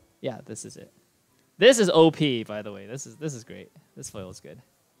 Yeah, this is it. This is OP, by the way. This is great. This foil is good.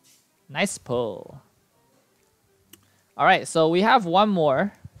 Nice pull. All right, so we have one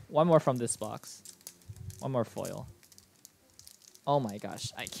more from this box. One more foil. Oh my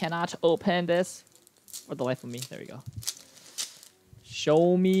gosh, I cannot open this for the life of me. There we go.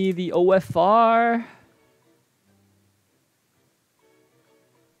 Show me the OFR.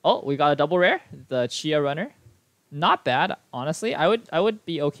 Oh, we got a double rare, the Chia Runner. Not bad, honestly. I would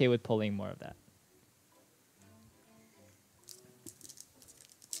be okay with pulling more of that.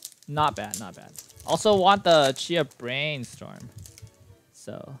 Not bad, not bad. Also want the Chia Brainstorm.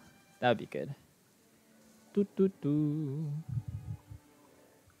 So that would be good.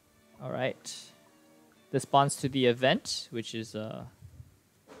 Alright. This bonds to the event, which is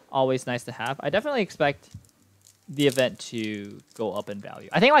always nice to have. I definitely expect the event to go up in value.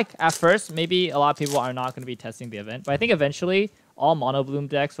 I think like at first, maybe a lot of people are not going to be testing the event, but I think eventually all mono bloom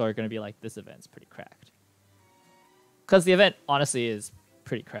decks are going to be like, this event's pretty cracked. Because the event honestly is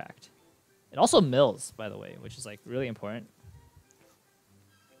pretty cracked. It also mills, by the way, which is like really important.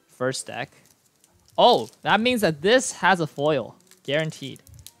 First deck. Oh, that means that this has a foil, guaranteed.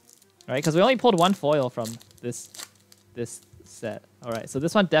 All right, because we only pulled one foil from this set. All right, so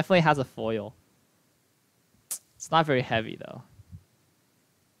this one definitely has a foil. It's not very heavy though.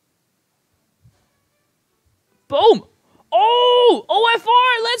 Boom! Oh,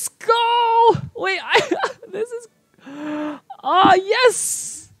 OFR! Let's go! Wait, this is. Ah,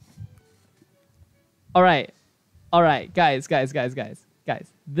 yes! All right, guys.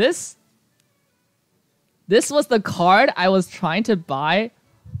 This was the card I was trying to buy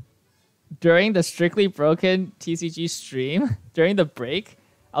during the Strictly Broken TCG stream during the break.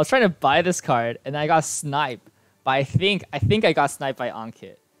 I was trying to buy this card and I got sniped. But I think I got sniped by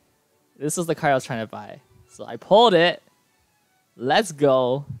Ankit. This was the card I was trying to buy, so I pulled it. Let's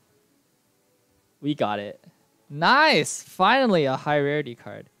go. We got it. Nice. Finally, a high rarity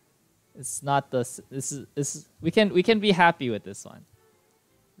card. It's not this is we can be happy with this one.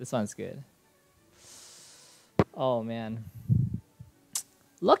 This one's good. Oh man.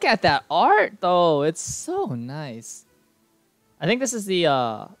 Look at that art though. It's so nice. I think this is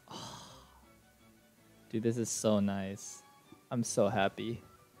the dude, this is so nice. I'm so happy.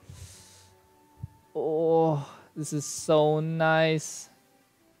 Oh, this is so nice.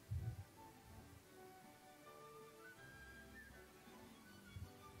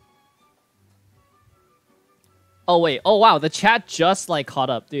 Oh wait, oh wow, the chat just like caught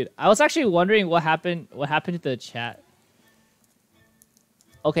up, dude. I was actually wondering what happened to the chat.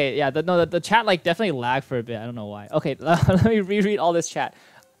 Okay, yeah, the chat like definitely lagged for a bit. I don't know why. Okay, let me reread all this chat.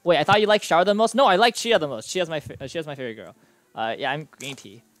 Wait, I thought you liked Shower the most? No, I like Chia the most. Chia's my favorite girl. Yeah, I'm green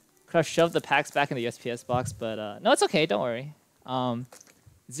tea. Could have shoved the packs back in the USPS box, but no, it's okay. Don't worry.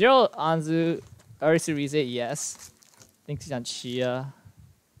 Zero Anzu Arisurize, yes. Thinks he's on Chia.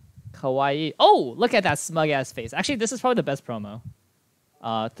 Kawaii. Oh, look at that smug ass face. Actually, this is probably the best promo.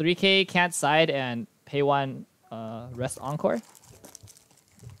 3K can't side and pay one rest encore.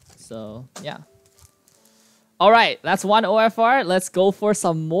 So yeah. All right, that's one OFR. Let's go for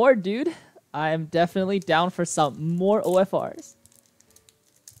some more, dude. I'm definitely down for some more OFRs.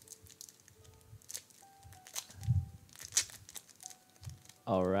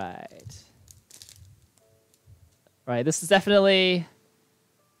 All right. All right, this is definitely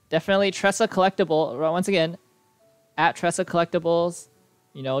Tressa Collectible. Once again, at Tressa Collectibles,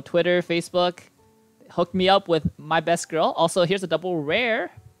 you know, Twitter, Facebook. Hook me up with my best girl. Also, here's a double rare.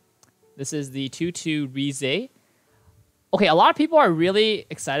 This is the 2/2 Rize. Okay, a lot of people are really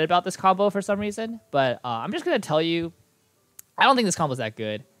excited about this combo for some reason, but I'm just gonna tell you, I don't think this combo is that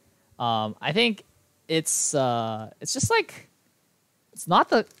good. I think it's just like, it's not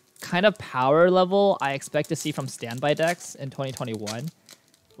the kind of power level I expect to see from standby decks in 2021.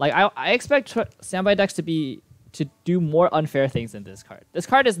 Like I expect standby decks to be to do more unfair things than this card. This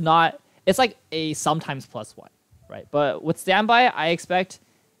card is not. It's like a sometimes +1, right? But with standby, I expect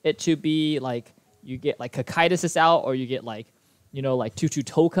it to be like you get like Kakaitis is out, or you get like, you know, like Tutu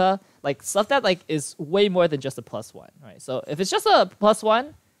Toka, like stuff that like is way more than just a +1, right? So if it's just a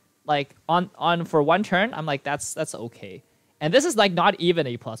 +1, like on for one turn, I'm like that's okay. And this is like not even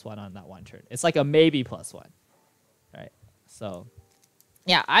a +1 on that one turn. It's like a maybe +1, right? So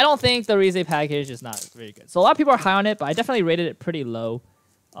yeah, I don't think the Rize package is not very good. So a lot of people are high on it, but I definitely rated it pretty low.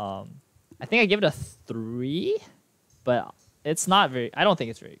 I think I give it a 3, but it's not very. I don't think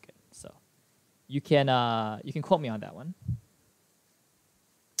it's very good. So you can quote me on that one.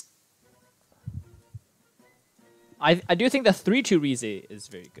 I do think the 3/2 Rize is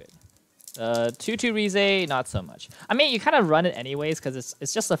very good. 2/2 Rize, not so much. I mean, you kind of run it anyways because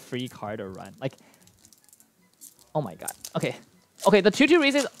it's just a free card to run. Like, oh my god. Okay, the 2/2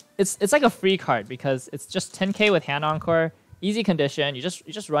 Rize, it's like a free card because it's just 10k with hand encore, easy condition. You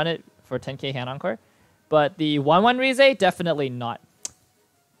just run it for 10k hand encore. But the 1/1 Rize, definitely not.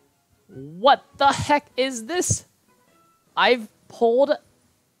 What the heck is this? I've pulled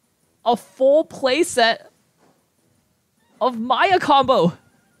a full playset of Maya combo.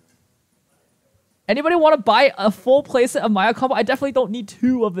 Anybody want to buy a full playset of Maya combo? I definitely don't need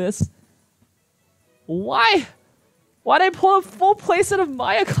 2 of this. Why? Why did I pull a full playset of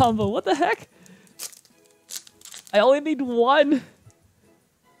Maya combo? What the heck? I only need 1.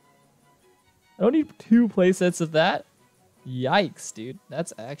 I don't need 2 playsets of that. Yikes, dude.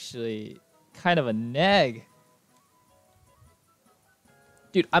 That's actually kind of a neg.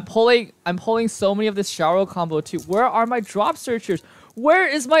 Dude, I'm pulling so many of this Sharo combo too. Where are my drop searchers? Where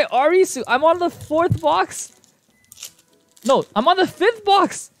is my Arisu? I'm on the 4th box. No, I'm on the 5th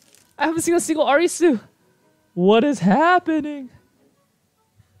box. I haven't seen a single Arisu. What is happening?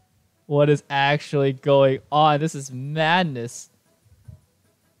 What is actually going on? This is madness.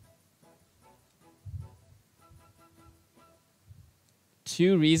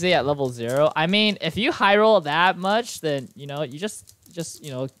 Two Rize at level 0. I mean, if you high roll that much, then you know you just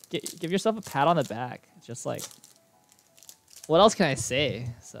you know give yourself a pat on the back. Just like, what else can I say?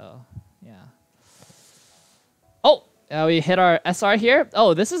 So yeah. Oh, we hit our SR here.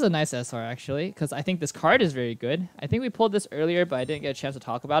 Oh, this is a nice SR actually, because I think this card is very good. I think we pulled this earlier, but I didn't get a chance to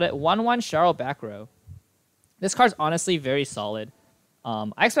talk about it. 1/1 Sharo back row. This card's honestly very solid.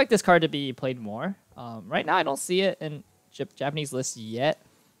 I expect this card to be played more. Right now, I don't see it in Japanese list yet,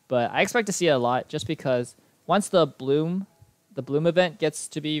 but I expect to see it a lot just because once the bloom event gets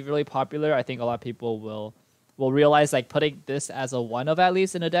to be really popular, I think a lot of people will realize like putting this as a 1 of at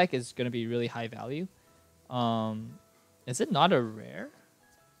least in a deck is going to be really high value. Is it not a rare?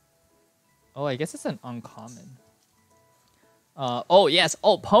 Oh, I guess it's an uncommon. Oh yes.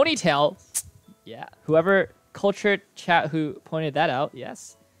 Oh, Ponytail. Yeah. Whoever cultured chat who pointed that out.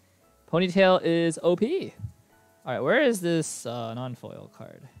 Yes. Ponytail is OP. All right, where is this non-foil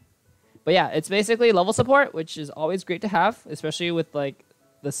card? But yeah, it's basically level support, which is always great to have, especially with like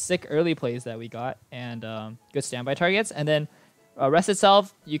the sick early plays that we got and good standby targets. And then rest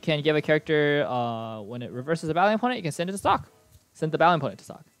itself, you can give a character when it reverses a battling opponent, you can send it to stock. Send the battling opponent to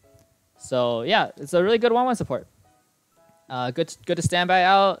stock. So yeah, it's a really good 1/1 support. Good to standby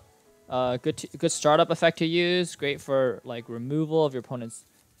out. Good startup effect to use. Great for like removal of your opponent's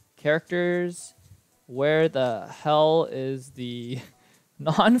characters. Where the hell is the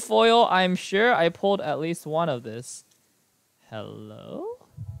non-foil? I'm sure I pulled at least 1 of this. Hello?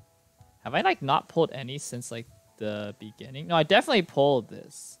 Have I like not pulled any since like the beginning? No, I definitely pulled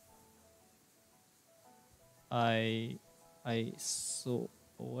this. I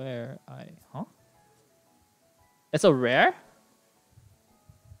swear huh? It's a rare?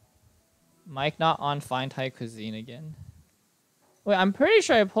 Mike not on fine Thai cuisine again. Wait, I'm pretty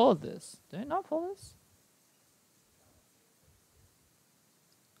sure I pulled this. Did I not pull this?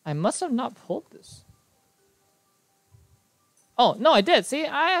 I must have not pulled this. Oh, no, I did. See,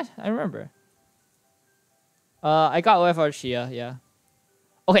 I remember. I got OFR Chia, yeah.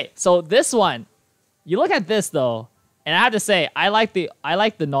 Okay, so this one. You look at this though, and I have to say, I like the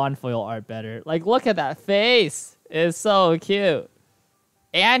non-foil art better. Like, look at that face. It's so cute.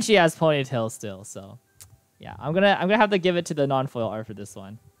 And she has ponytail still, so yeah, I'm gonna have to give it to the non-foil art for this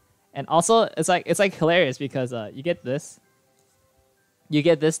one. And also, it's like hilarious because you get this. You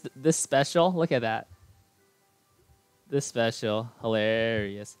get this special. Look at that. This special.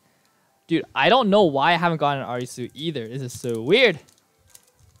 Hilarious. Dude, I don't know why I haven't gotten an Arisu either. This is so weird.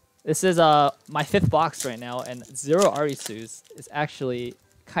 This is my 5th box right now, and 0 Arisus. It's actually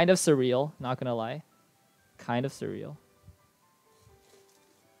kind of surreal, not gonna lie. Kind of surreal.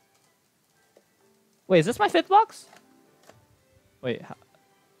 Wait, is this my 5th box? Wait,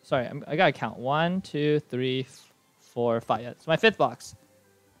 sorry, I gotta count. 1, 2, 3, 4, 5. Yeah, it's my 5th box.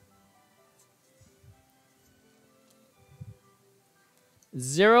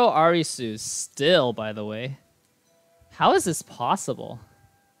 Zero Arisu still, by the way. How is this possible?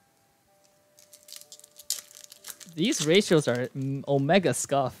 These ratios are omega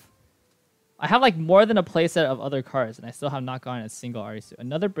scuff. I have like more than a playset of other cards, and I still have not gotten a single Arisu.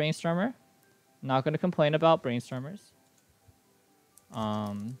 Another Brainstormer. Not going to complain about Brainstormers.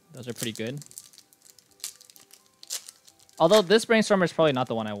 Those are pretty good. Although this Brainstormer is probably not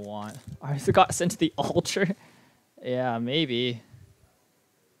the one I want. Arisu got sent to the altar. Yeah, maybe.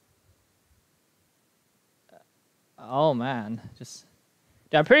 Oh man, just.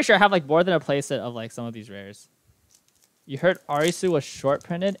 Dude, I'm pretty sure I have like more than a playset of like some of these rares. You heard Arisu was short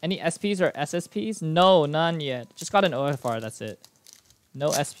printed. Any SPs or SSPs? No, none yet. Just got an OFR. That's it.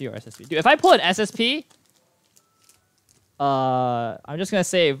 No SP or SSP. Dude, if I pull an SSP, I'm just gonna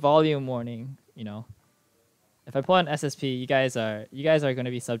say volume warning. You know, if I pull an SSP, you guys are gonna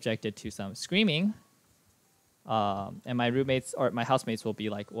be subjected to some screaming. And my roommates or my housemates will be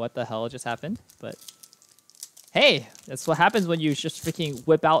like, "What the hell just happened?" But hey, that's what happens when you just freaking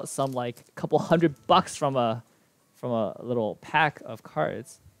whip out some like couple $100 from a little pack of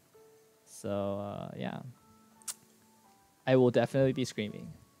cards. So yeah, I will definitely be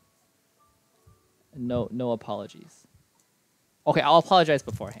screaming. No apologies. Okay, I'll apologize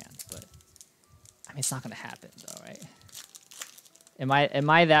beforehand, but I mean it's not gonna happen though, right? Am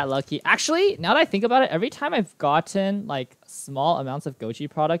I that lucky? Actually, now that I think about it, every time I've gotten like small amounts of Gochi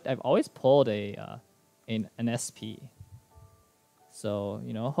product, I've always pulled an SP. So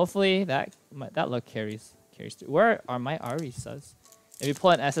you know, hopefully that luck carries through. Where are my Arisas? If you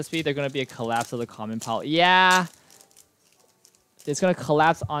pull an SSP, they're gonna be a collapse of the common pile. Yeah, it's gonna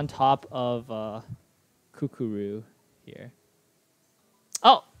collapse on top of Kukuru here.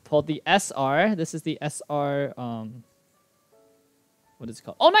 Oh, pulled the SR. This is the SR. What is it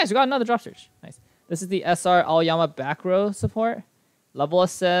called? Oh, nice. We got another drop search. Nice. This is the SR Aoyama back row support. Level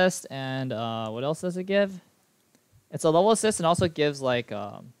assist and what else does it give? It's a level assist and also gives like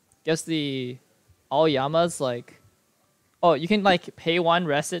gives the Aoyamas like, oh, you can like pay 1,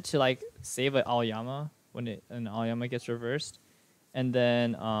 rest it to like save an Aoyama when an Aoyama gets reversed, and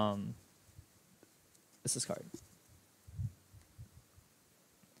then this is card.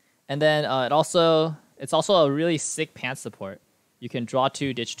 And then it's also a really sick pants support. You can draw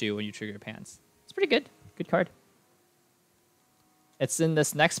 2, ditch 2 when you trigger pants. It's pretty good. Good card. It's in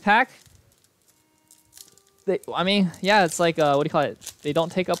this next pack. I mean, yeah, it's like what do you call it? They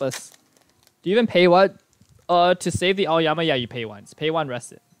don't take up a. Do you even pay what? To save the Aoyama, yeah, you pay 1. So pay 1,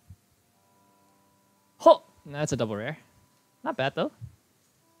 rest it. Oh, that's a double rare. Not bad though.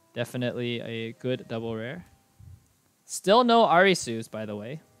 Definitely a good double rare. Still no Arisus, by the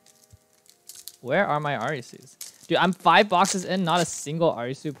way. Where are my Arisus? Dude, I'm 5 boxes in, not a single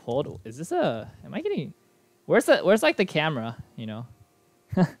Arisu pulled. Is this am I getting? Where's like the camera? You know,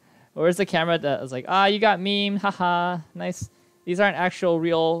 where's the camera that was like, you got meme, haha, nice. These aren't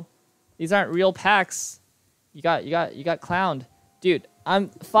real packs. You got clowned, dude. I'm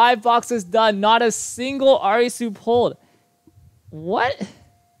 5 boxes done, not a single Arisu pulled. What?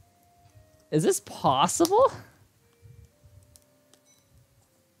 Is this possible?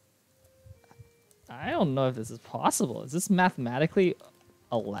 I don't know if this is possible. Is this mathematically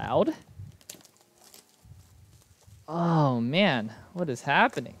allowed? Oh man, what is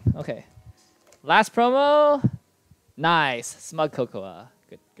happening? Okay, last promo. Nice, Smug Cocoa.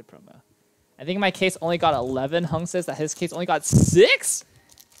 Good promo. I think my case only got 11. Hung says that his case only got 6.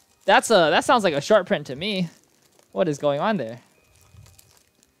 That sounds like a short print to me. What is going on there?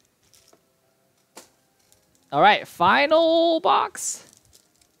 All right, final box.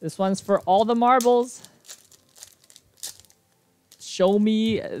 This one's for all the marbles. Show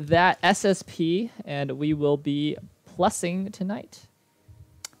me that SSP, and we will be plussing tonight.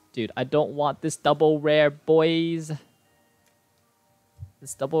 Dude, I don't want this double rare, boys.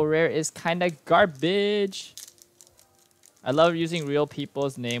 This double rare is kind of garbage. I love using real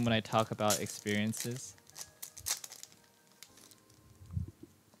people's name when I talk about experiences.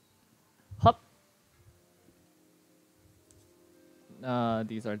 Hup.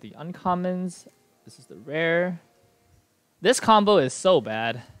 These are the uncommons. This is the rare. This combo is so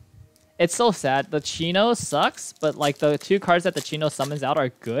bad. It's so sad. The Chino sucks, but like the 2 cards that the Chino summons out are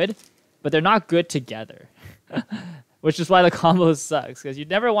good, but they're not good together. Which is why the combo sucks, because you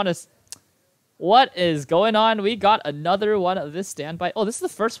never want to. What is going on? We got another one of this standby. Oh, this is the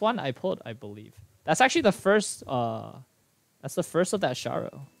first one I pulled, I believe. That's actually the first. That's the first of that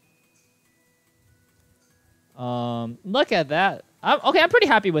Sharo. Look at that. Okay, I'm pretty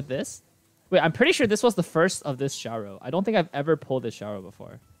happy with this. Wait, I'm pretty sure this was the first of this Sharo. I don't think I've ever pulled this Sharo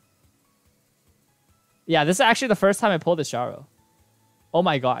before. Yeah, this is actually the first time I pulled this Sharo. Oh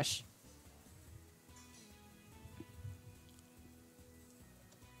my gosh.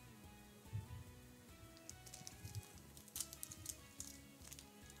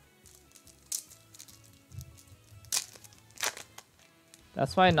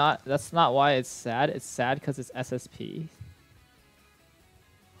 That's not why it's sad. It's sad because it's SSP.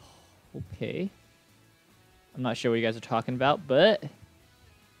 Okay. I'm not sure what you guys are talking about, but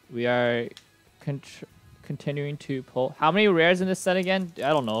we are continuing to pull. How many rares in this set again? I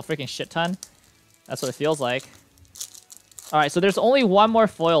don't know, a freaking shit ton. That's what it feels like. Alright, so there's only one more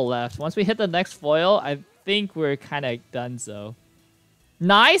foil left. Once we hit the next foil, I think we're kind of donezo.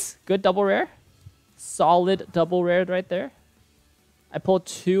 Nice! Good double rare. Solid double rare right there. I pulled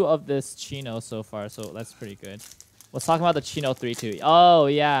 2 of this Chino so far, so that's pretty good. Let's talk about the Chino 3-2. Oh,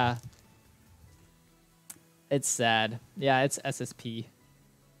 yeah. It's sad. Yeah, it's SSP.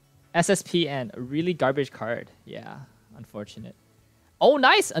 SSP and a really garbage card. Yeah, unfortunate. Oh,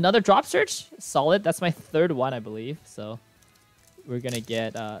 nice! Another drop search. Solid. That's my 3rd one, I believe. So we're going to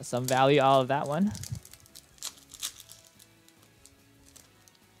get some value out of that one.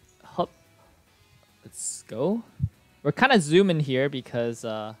 Hup. Let's go. We're kind of zooming here because,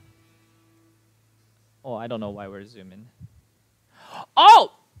 oh, I don't know why we're zooming.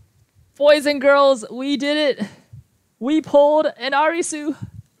 Oh! Boys and girls, we did it! We pulled an Arisu!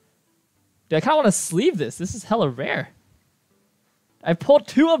 Dude, I kind of want to sleeve this. This is hella rare. I pulled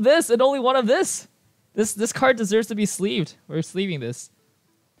 2 of this and only 1 of this. This card deserves to be sleeved. We're sleeving this.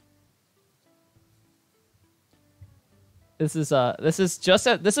 This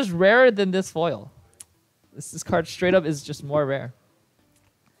is rarer than this foil. This card straight up is just more rare.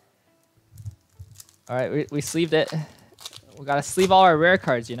 Alright, we sleeved it. We gotta sleeve all our rare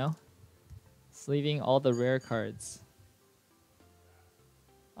cards, you know? Sleeving all the rare cards.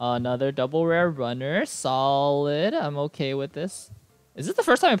 Another double rare runner. Solid. I'm okay with this. Is this the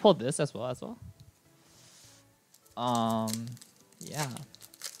first time I pulled this as well? Yeah.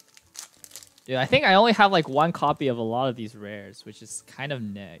 Dude, I think I only have like 1 copy of a lot of these rares, which is kind of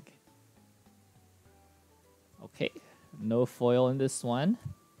neg. Okay, no foil in this one.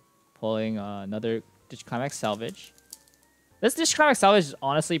 Pulling another Digiclimax Salvage. This Digiclimax Salvage is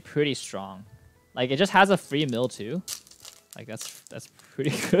honestly pretty strong. Like, it just has a free mill too. Like, that's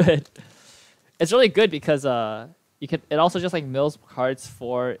pretty good. It's really good because it also just like mills cards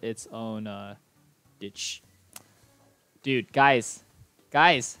for its own ditch. Dude, guys.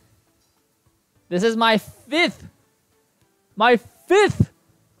 This is my 5th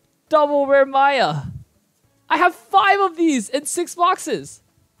double rare Maya. I have 5 of these in 6 boxes.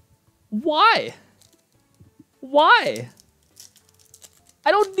 Why? I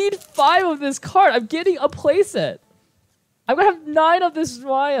don't need 5 of this card. I'm getting a playset. I'm gonna have 9 of this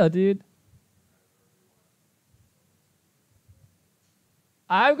Maya, dude.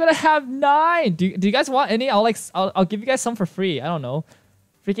 I'm gonna have 9. Do you guys want any? I'll give you guys some for free. I don't know.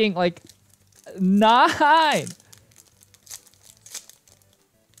 Freaking like 9.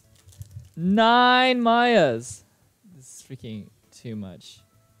 9 Mayas. This is freaking too much.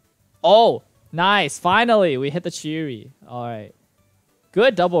 Oh, nice. Finally, we hit the Chiri. All right.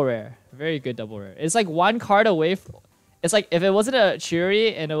 Good double rare. Very good double rare. It's like 1 card away. It's like if it wasn't a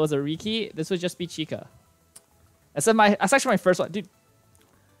Chiri and it was a Riki, this would just be Chica. That's actually my first one. Dude,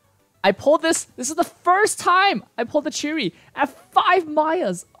 I pulled this. This is the first time I pulled the Chiri at 5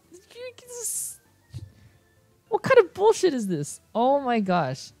 Mayas. What kind of bullshit is this? Oh my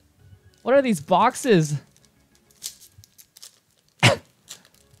gosh. What are these boxes?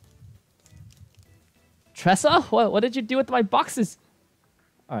 Tressa? What did you do with my boxes?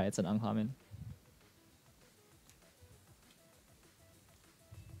 Alright, it's an uncommon.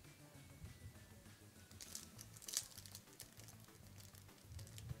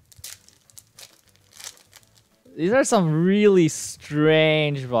 These are some really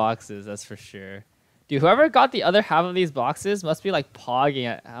strange boxes, that's for sure. Dude, whoever got the other half of these boxes must be like pogging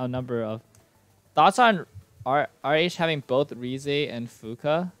at a number of... Thoughts on RH having both Rize and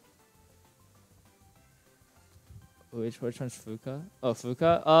Fuka? Which one's Fuka? Oh,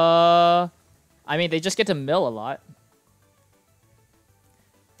 Fuka? I mean, they just get to mill a lot.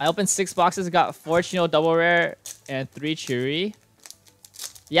 I opened 6 boxes, got 4 Chino double rare and 3 Chiri.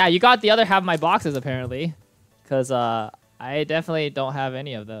 Yeah, you got the other half of my boxes, apparently. Because I definitely don't have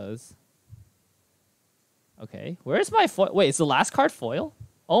any of those. Okay, where's my foil? Wait, it's the last card foil?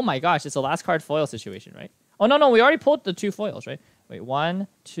 Oh my gosh, it's the last card foil situation, right? Oh, no, we already pulled the 2 foils, right? Wait, 1,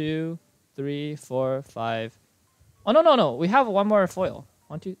 2, 3, 4, 5, Oh no. We have one more foil.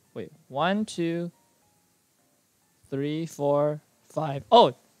 Wait. 1, 2, 3, 4, 5.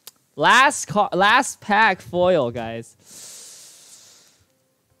 Oh, last pack foil, guys.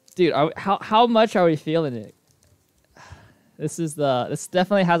 Dude, how much are we feeling it? This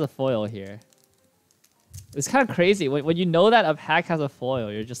definitely has a foil here. It's kind of crazy when you know that a pack has a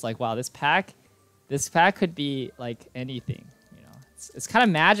foil. You're just like, wow, this pack could be like anything. You know, it's kind of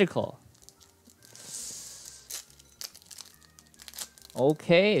magical.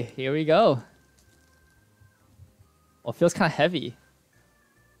 Okay, here we go. Oh, it feels kind of heavy.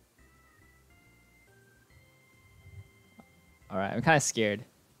 All right, I'm kind of scared.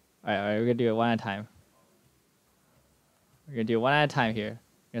 All right, we're gonna do it one at a time. We're gonna do it one at a time here.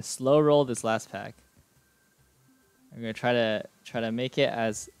 We're gonna slow roll this last pack. I'm gonna try to make it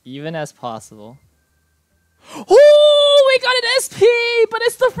as even as possible. Oh, we got an SP, but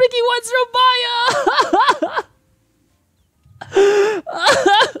it's the freaking 1-0 Maya.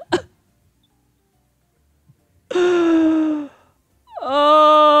 What?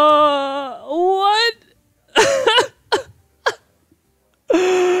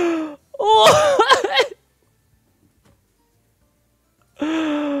 What?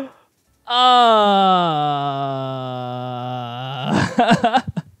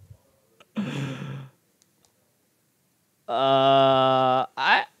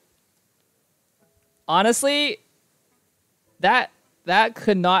 I honestly, that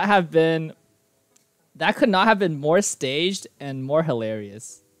could not have been more staged and more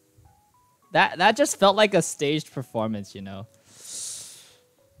hilarious. That just felt like a staged performance, you know.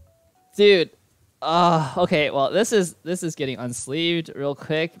 Dude, okay, well this is getting unsleeved real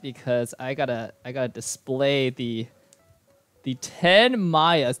quick because I gotta display the 10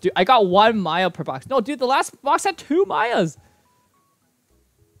 Mayas. Dude, I got 1 Maya per box. No, dude, the last box had 2 Mayas.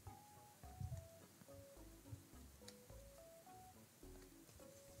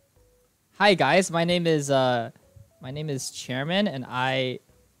 Hi guys, my name is Chairman, and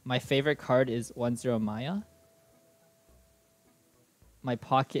my favorite card is 1-0 Maya. My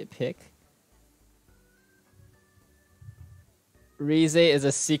pocket pick. Rize is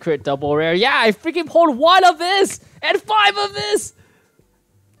a secret double rare. Yeah, I freaking pulled 1 of this and 5 of this.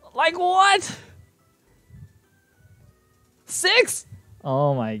 Like what? 6?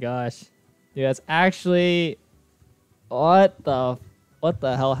 Oh my gosh, dude, that's actually what the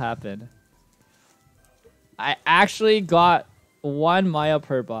hell happened? I actually got 1 Maya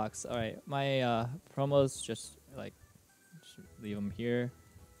per box. All right, my promos just leave them here.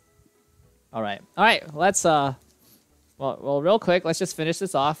 All right. Let's well, real quick, let's just finish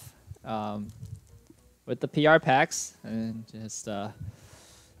this off with the PR packs and just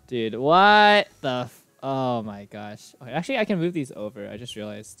dude, what the? Oh my gosh. Okay, actually, I can move these over. I just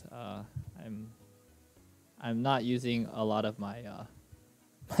realized I'm not using a lot of my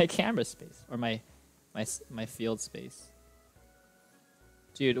my camera space or my field space.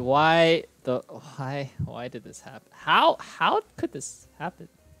 Dude, why did this happen? How could this happen?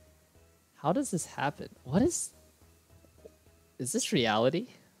 How does this happen? Is this reality?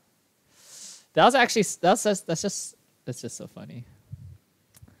 That's just so funny.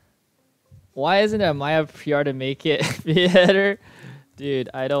 Why isn't it Maya PR to make it better? Dude,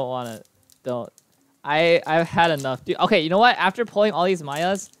 I don't want to. I've had enough. Dude, okay, you know what? After pulling all these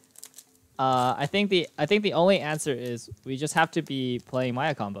Mayas, I think the only answer is we just have to be playing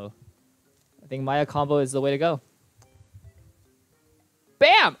Maya combo. I think Maya combo is the way to go.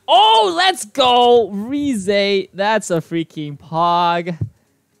 Bam! Oh, let's go! Rize, that's a freaking pog.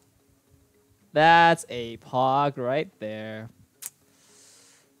 That's a pog right there.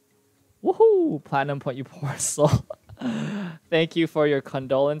 Woohoo! Platinum point, you poor soul. Thank you for your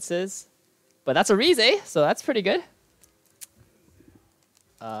condolences. But that's a Rize, so that's pretty good.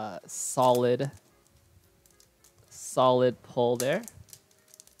 Solid pull there.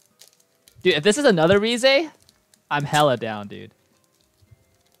 Dude, if this is another Rize, I'm hella down, dude.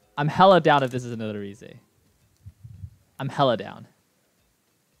 I'm hella down if this is another Rize. I'm hella down.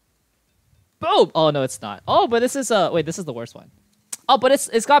 Boom! Oh, no, it's not. Oh, but this is, wait, this is the worst one. Oh, but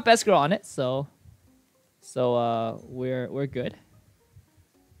it's got best girl on it, so we're good.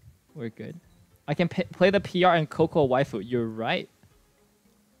 We're good. I can play the PR and Coco waifu. You're right.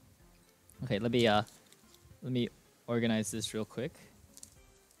 Okay, let me organize this real quick.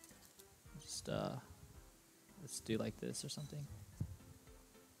 Just let's do like this or something.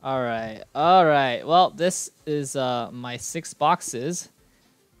 All right. Well, this is my 6 boxes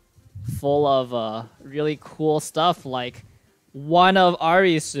full of really cool stuff, like 1 of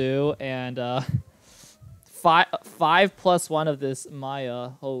Arisu and 5 plus 1 of this Maya.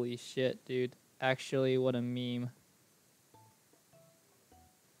 Holy shit, dude! Actually, what a meme.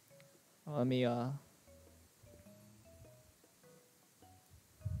 Let me All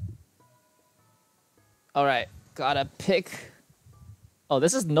right, gotta pick. Oh,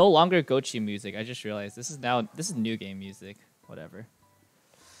 this is no longer Gochi music. I just realized this is new game music. Whatever.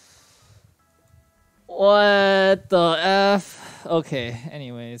 What the F? Okay,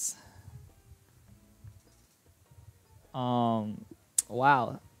 anyways.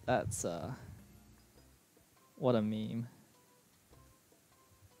 Wow, that's what a meme.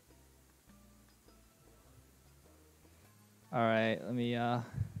 All right, let me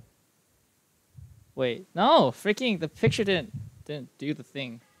wait. No, freaking the picture didn't do the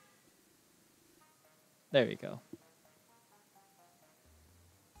thing. There we go.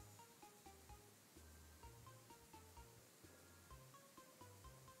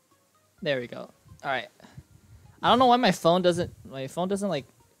 There we go. All right. I don't know why my phone doesn't like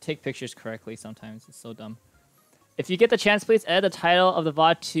take pictures correctly sometimes. It's so dumb. If you get the chance, please edit the title of the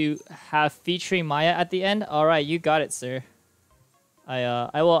VOD to have featuring Maya at the end. All right, you got it, sir.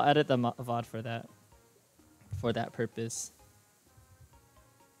 I will edit the VOD for that purpose.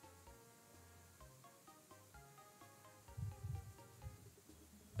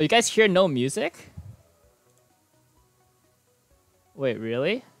 Oh, you guys hear no music? Wait,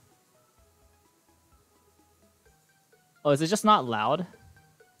 really? Oh, is it just not loud?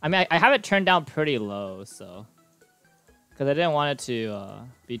 I mean, I have it turned down pretty low, so... Because I didn't want it to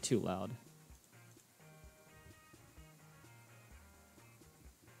be too loud.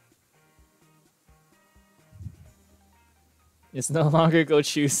 It's no longer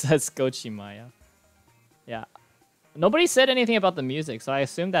Gochiusa, that's Gochi Maya. Yeah. Nobody said anything about the music, so I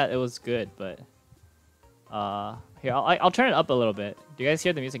assumed that it was good, but... Here, I'll turn it up a little bit. Do you guys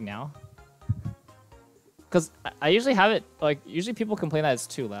hear the music now? Because I usually have it, like, usually people complain that it's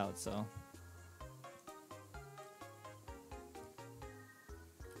too loud, so...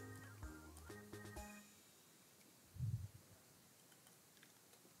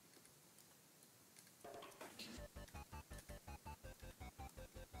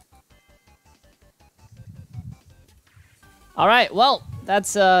 All right, well,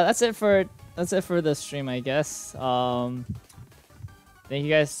 that's it for the stream, I guess. Thank you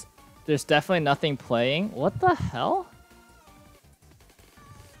guys. There's definitely nothing playing. What the hell?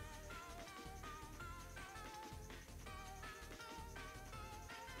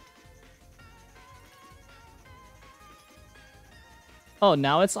 Oh,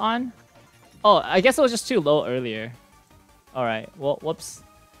 now it's on? Oh, I guess it was just too low earlier. All right. Well, whoops.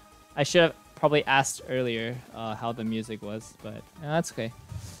 I should have probably asked earlier how the music was, but that's okay.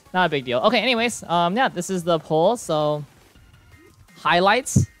 Not a big deal. Okay, anyways, yeah, this is the poll. So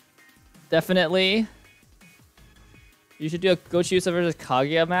highlights, definitely. You should do a Gochiusa versus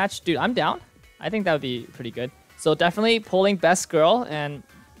Kaguya match. Dude, I'm down. I think that would be pretty good. So definitely polling best girl, and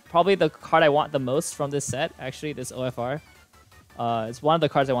probably the card I want the most from this set, actually, this OFR. It's one of the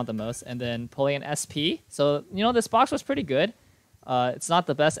cards I want the most. And then pulling an SP. So, you know, this box was pretty good. It's not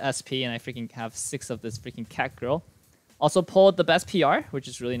the best SP, and I freaking have 6 of this freaking cat girl. Also pulled the best PR, which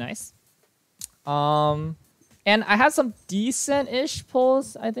is really nice. And I had some decent-ish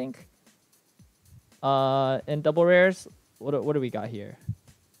pulls, I think. In double rares. What do we got here?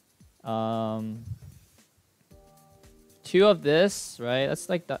 2 of this, right? That's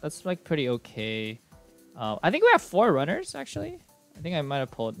like pretty okay. I think we have 4 runners, actually. I think I might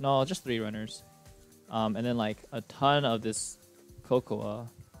have pulled... No, just 3 runners. And then like a ton of this Cocoa.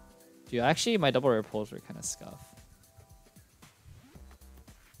 Dude, actually my double rare pulls were kind of scuff.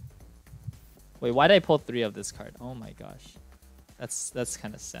 Wait, why did I pull 3 of this card? Oh my gosh. That's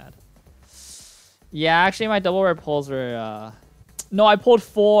kind of sad. Yeah, actually my double rare pulls were... No, I pulled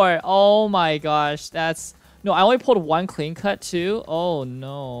 4. Oh my gosh. That's... No, I only pulled 1 clean cut too. Oh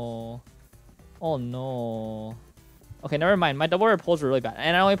no. Oh no. Okay, never mind. My double rare pulls were really bad.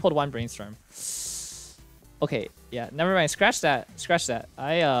 And I only pulled 1 brainstorm. Okay, yeah, never mind. Scratch that. Scratch that.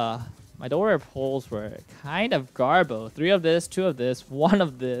 My double rare pulls were kind of garbo. 3 of this, 2 of this, 1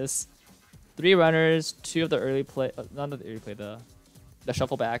 of this, 3 runners, 2 of the early play, none of the early play, the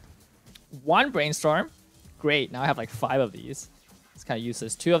shuffle back, 1 brainstorm. Great. Now I have like 5 of these. It's kind of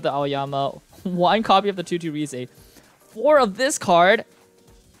useless. 2 of the Aoyama, 1 copy of the 2/2 Rize, 4 of this card.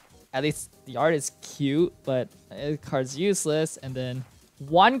 At least the art is cute, but the card's useless. And then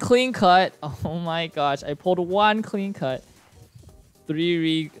 1 clean cut. Oh my gosh, I pulled 1 clean cut.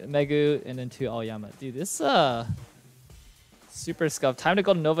 3 Megu and then 2 Aoyama. Dude, this super scuff. Time to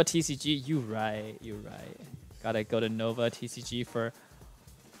go to Nova TCG. You right. Gotta go to Nova TCG for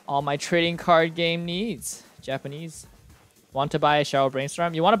all my trading card game needs. Japanese. Want to buy a Shadow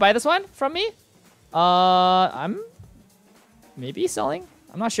Brainstorm? You want to buy this one from me? I'm maybe selling.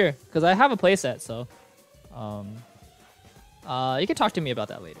 I'm not sure because I have a playset. So, you can talk to me about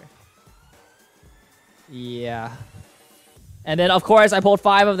that later. Yeah. And then of course I pulled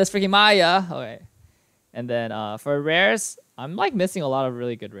 5 of this freaking Maya. Okay. And then for rares, I'm like missing a lot of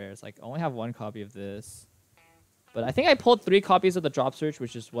really good rares. Like I only have 1 copy of this. But I think I pulled 3 copies of the Drop Search,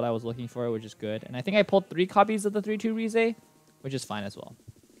 which is what I was looking for, which is good. And I think I pulled 3 copies of the 3-2 Rize, which is fine as well.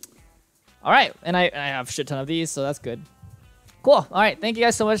 All right, and I have a shit ton of these, so that's good. Cool. All right, thank you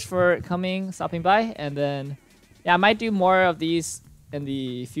guys so much for stopping by. And then, yeah, I might do more of these in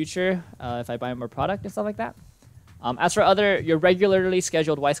the future if I buy more product and stuff like that. As for your regularly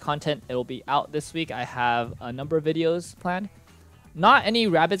scheduled Weiss content, it'll be out this week. I have a number of videos planned. Not any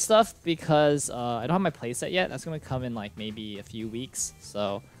rabbit stuff because I don't have my playset yet. That's going to come in like maybe a few weeks.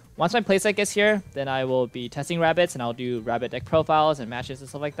 So once my playset gets here, then I will be testing rabbits and I'll do rabbit deck profiles and matches and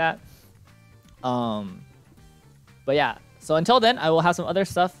stuff like that. But yeah, so until then, I will have some other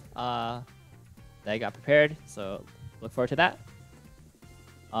stuff that I got prepared. So look forward to that.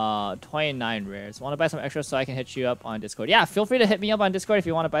 29 rares. Want to buy some extras so I can hit you up on Discord? Yeah, feel free to hit me up on Discord if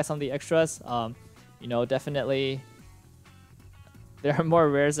you want to buy some of the extras. You know, definitely there are more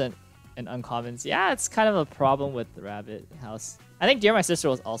rares and uncommons. Yeah, it's kind of a problem with the rabbit house. I think Dear My Sister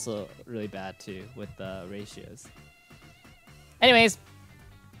was also really bad too with the ratios. Anyways,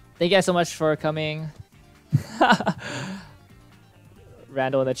 thank you guys so much for coming.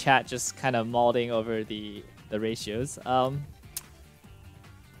 Randall in the chat just kind of mauling over the ratios.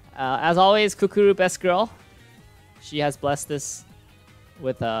 As always, Kukuru, best girl. She has blessed this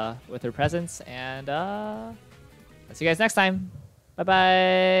with her presence, and I'll see you guys next time. Bye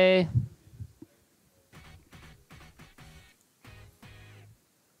bye.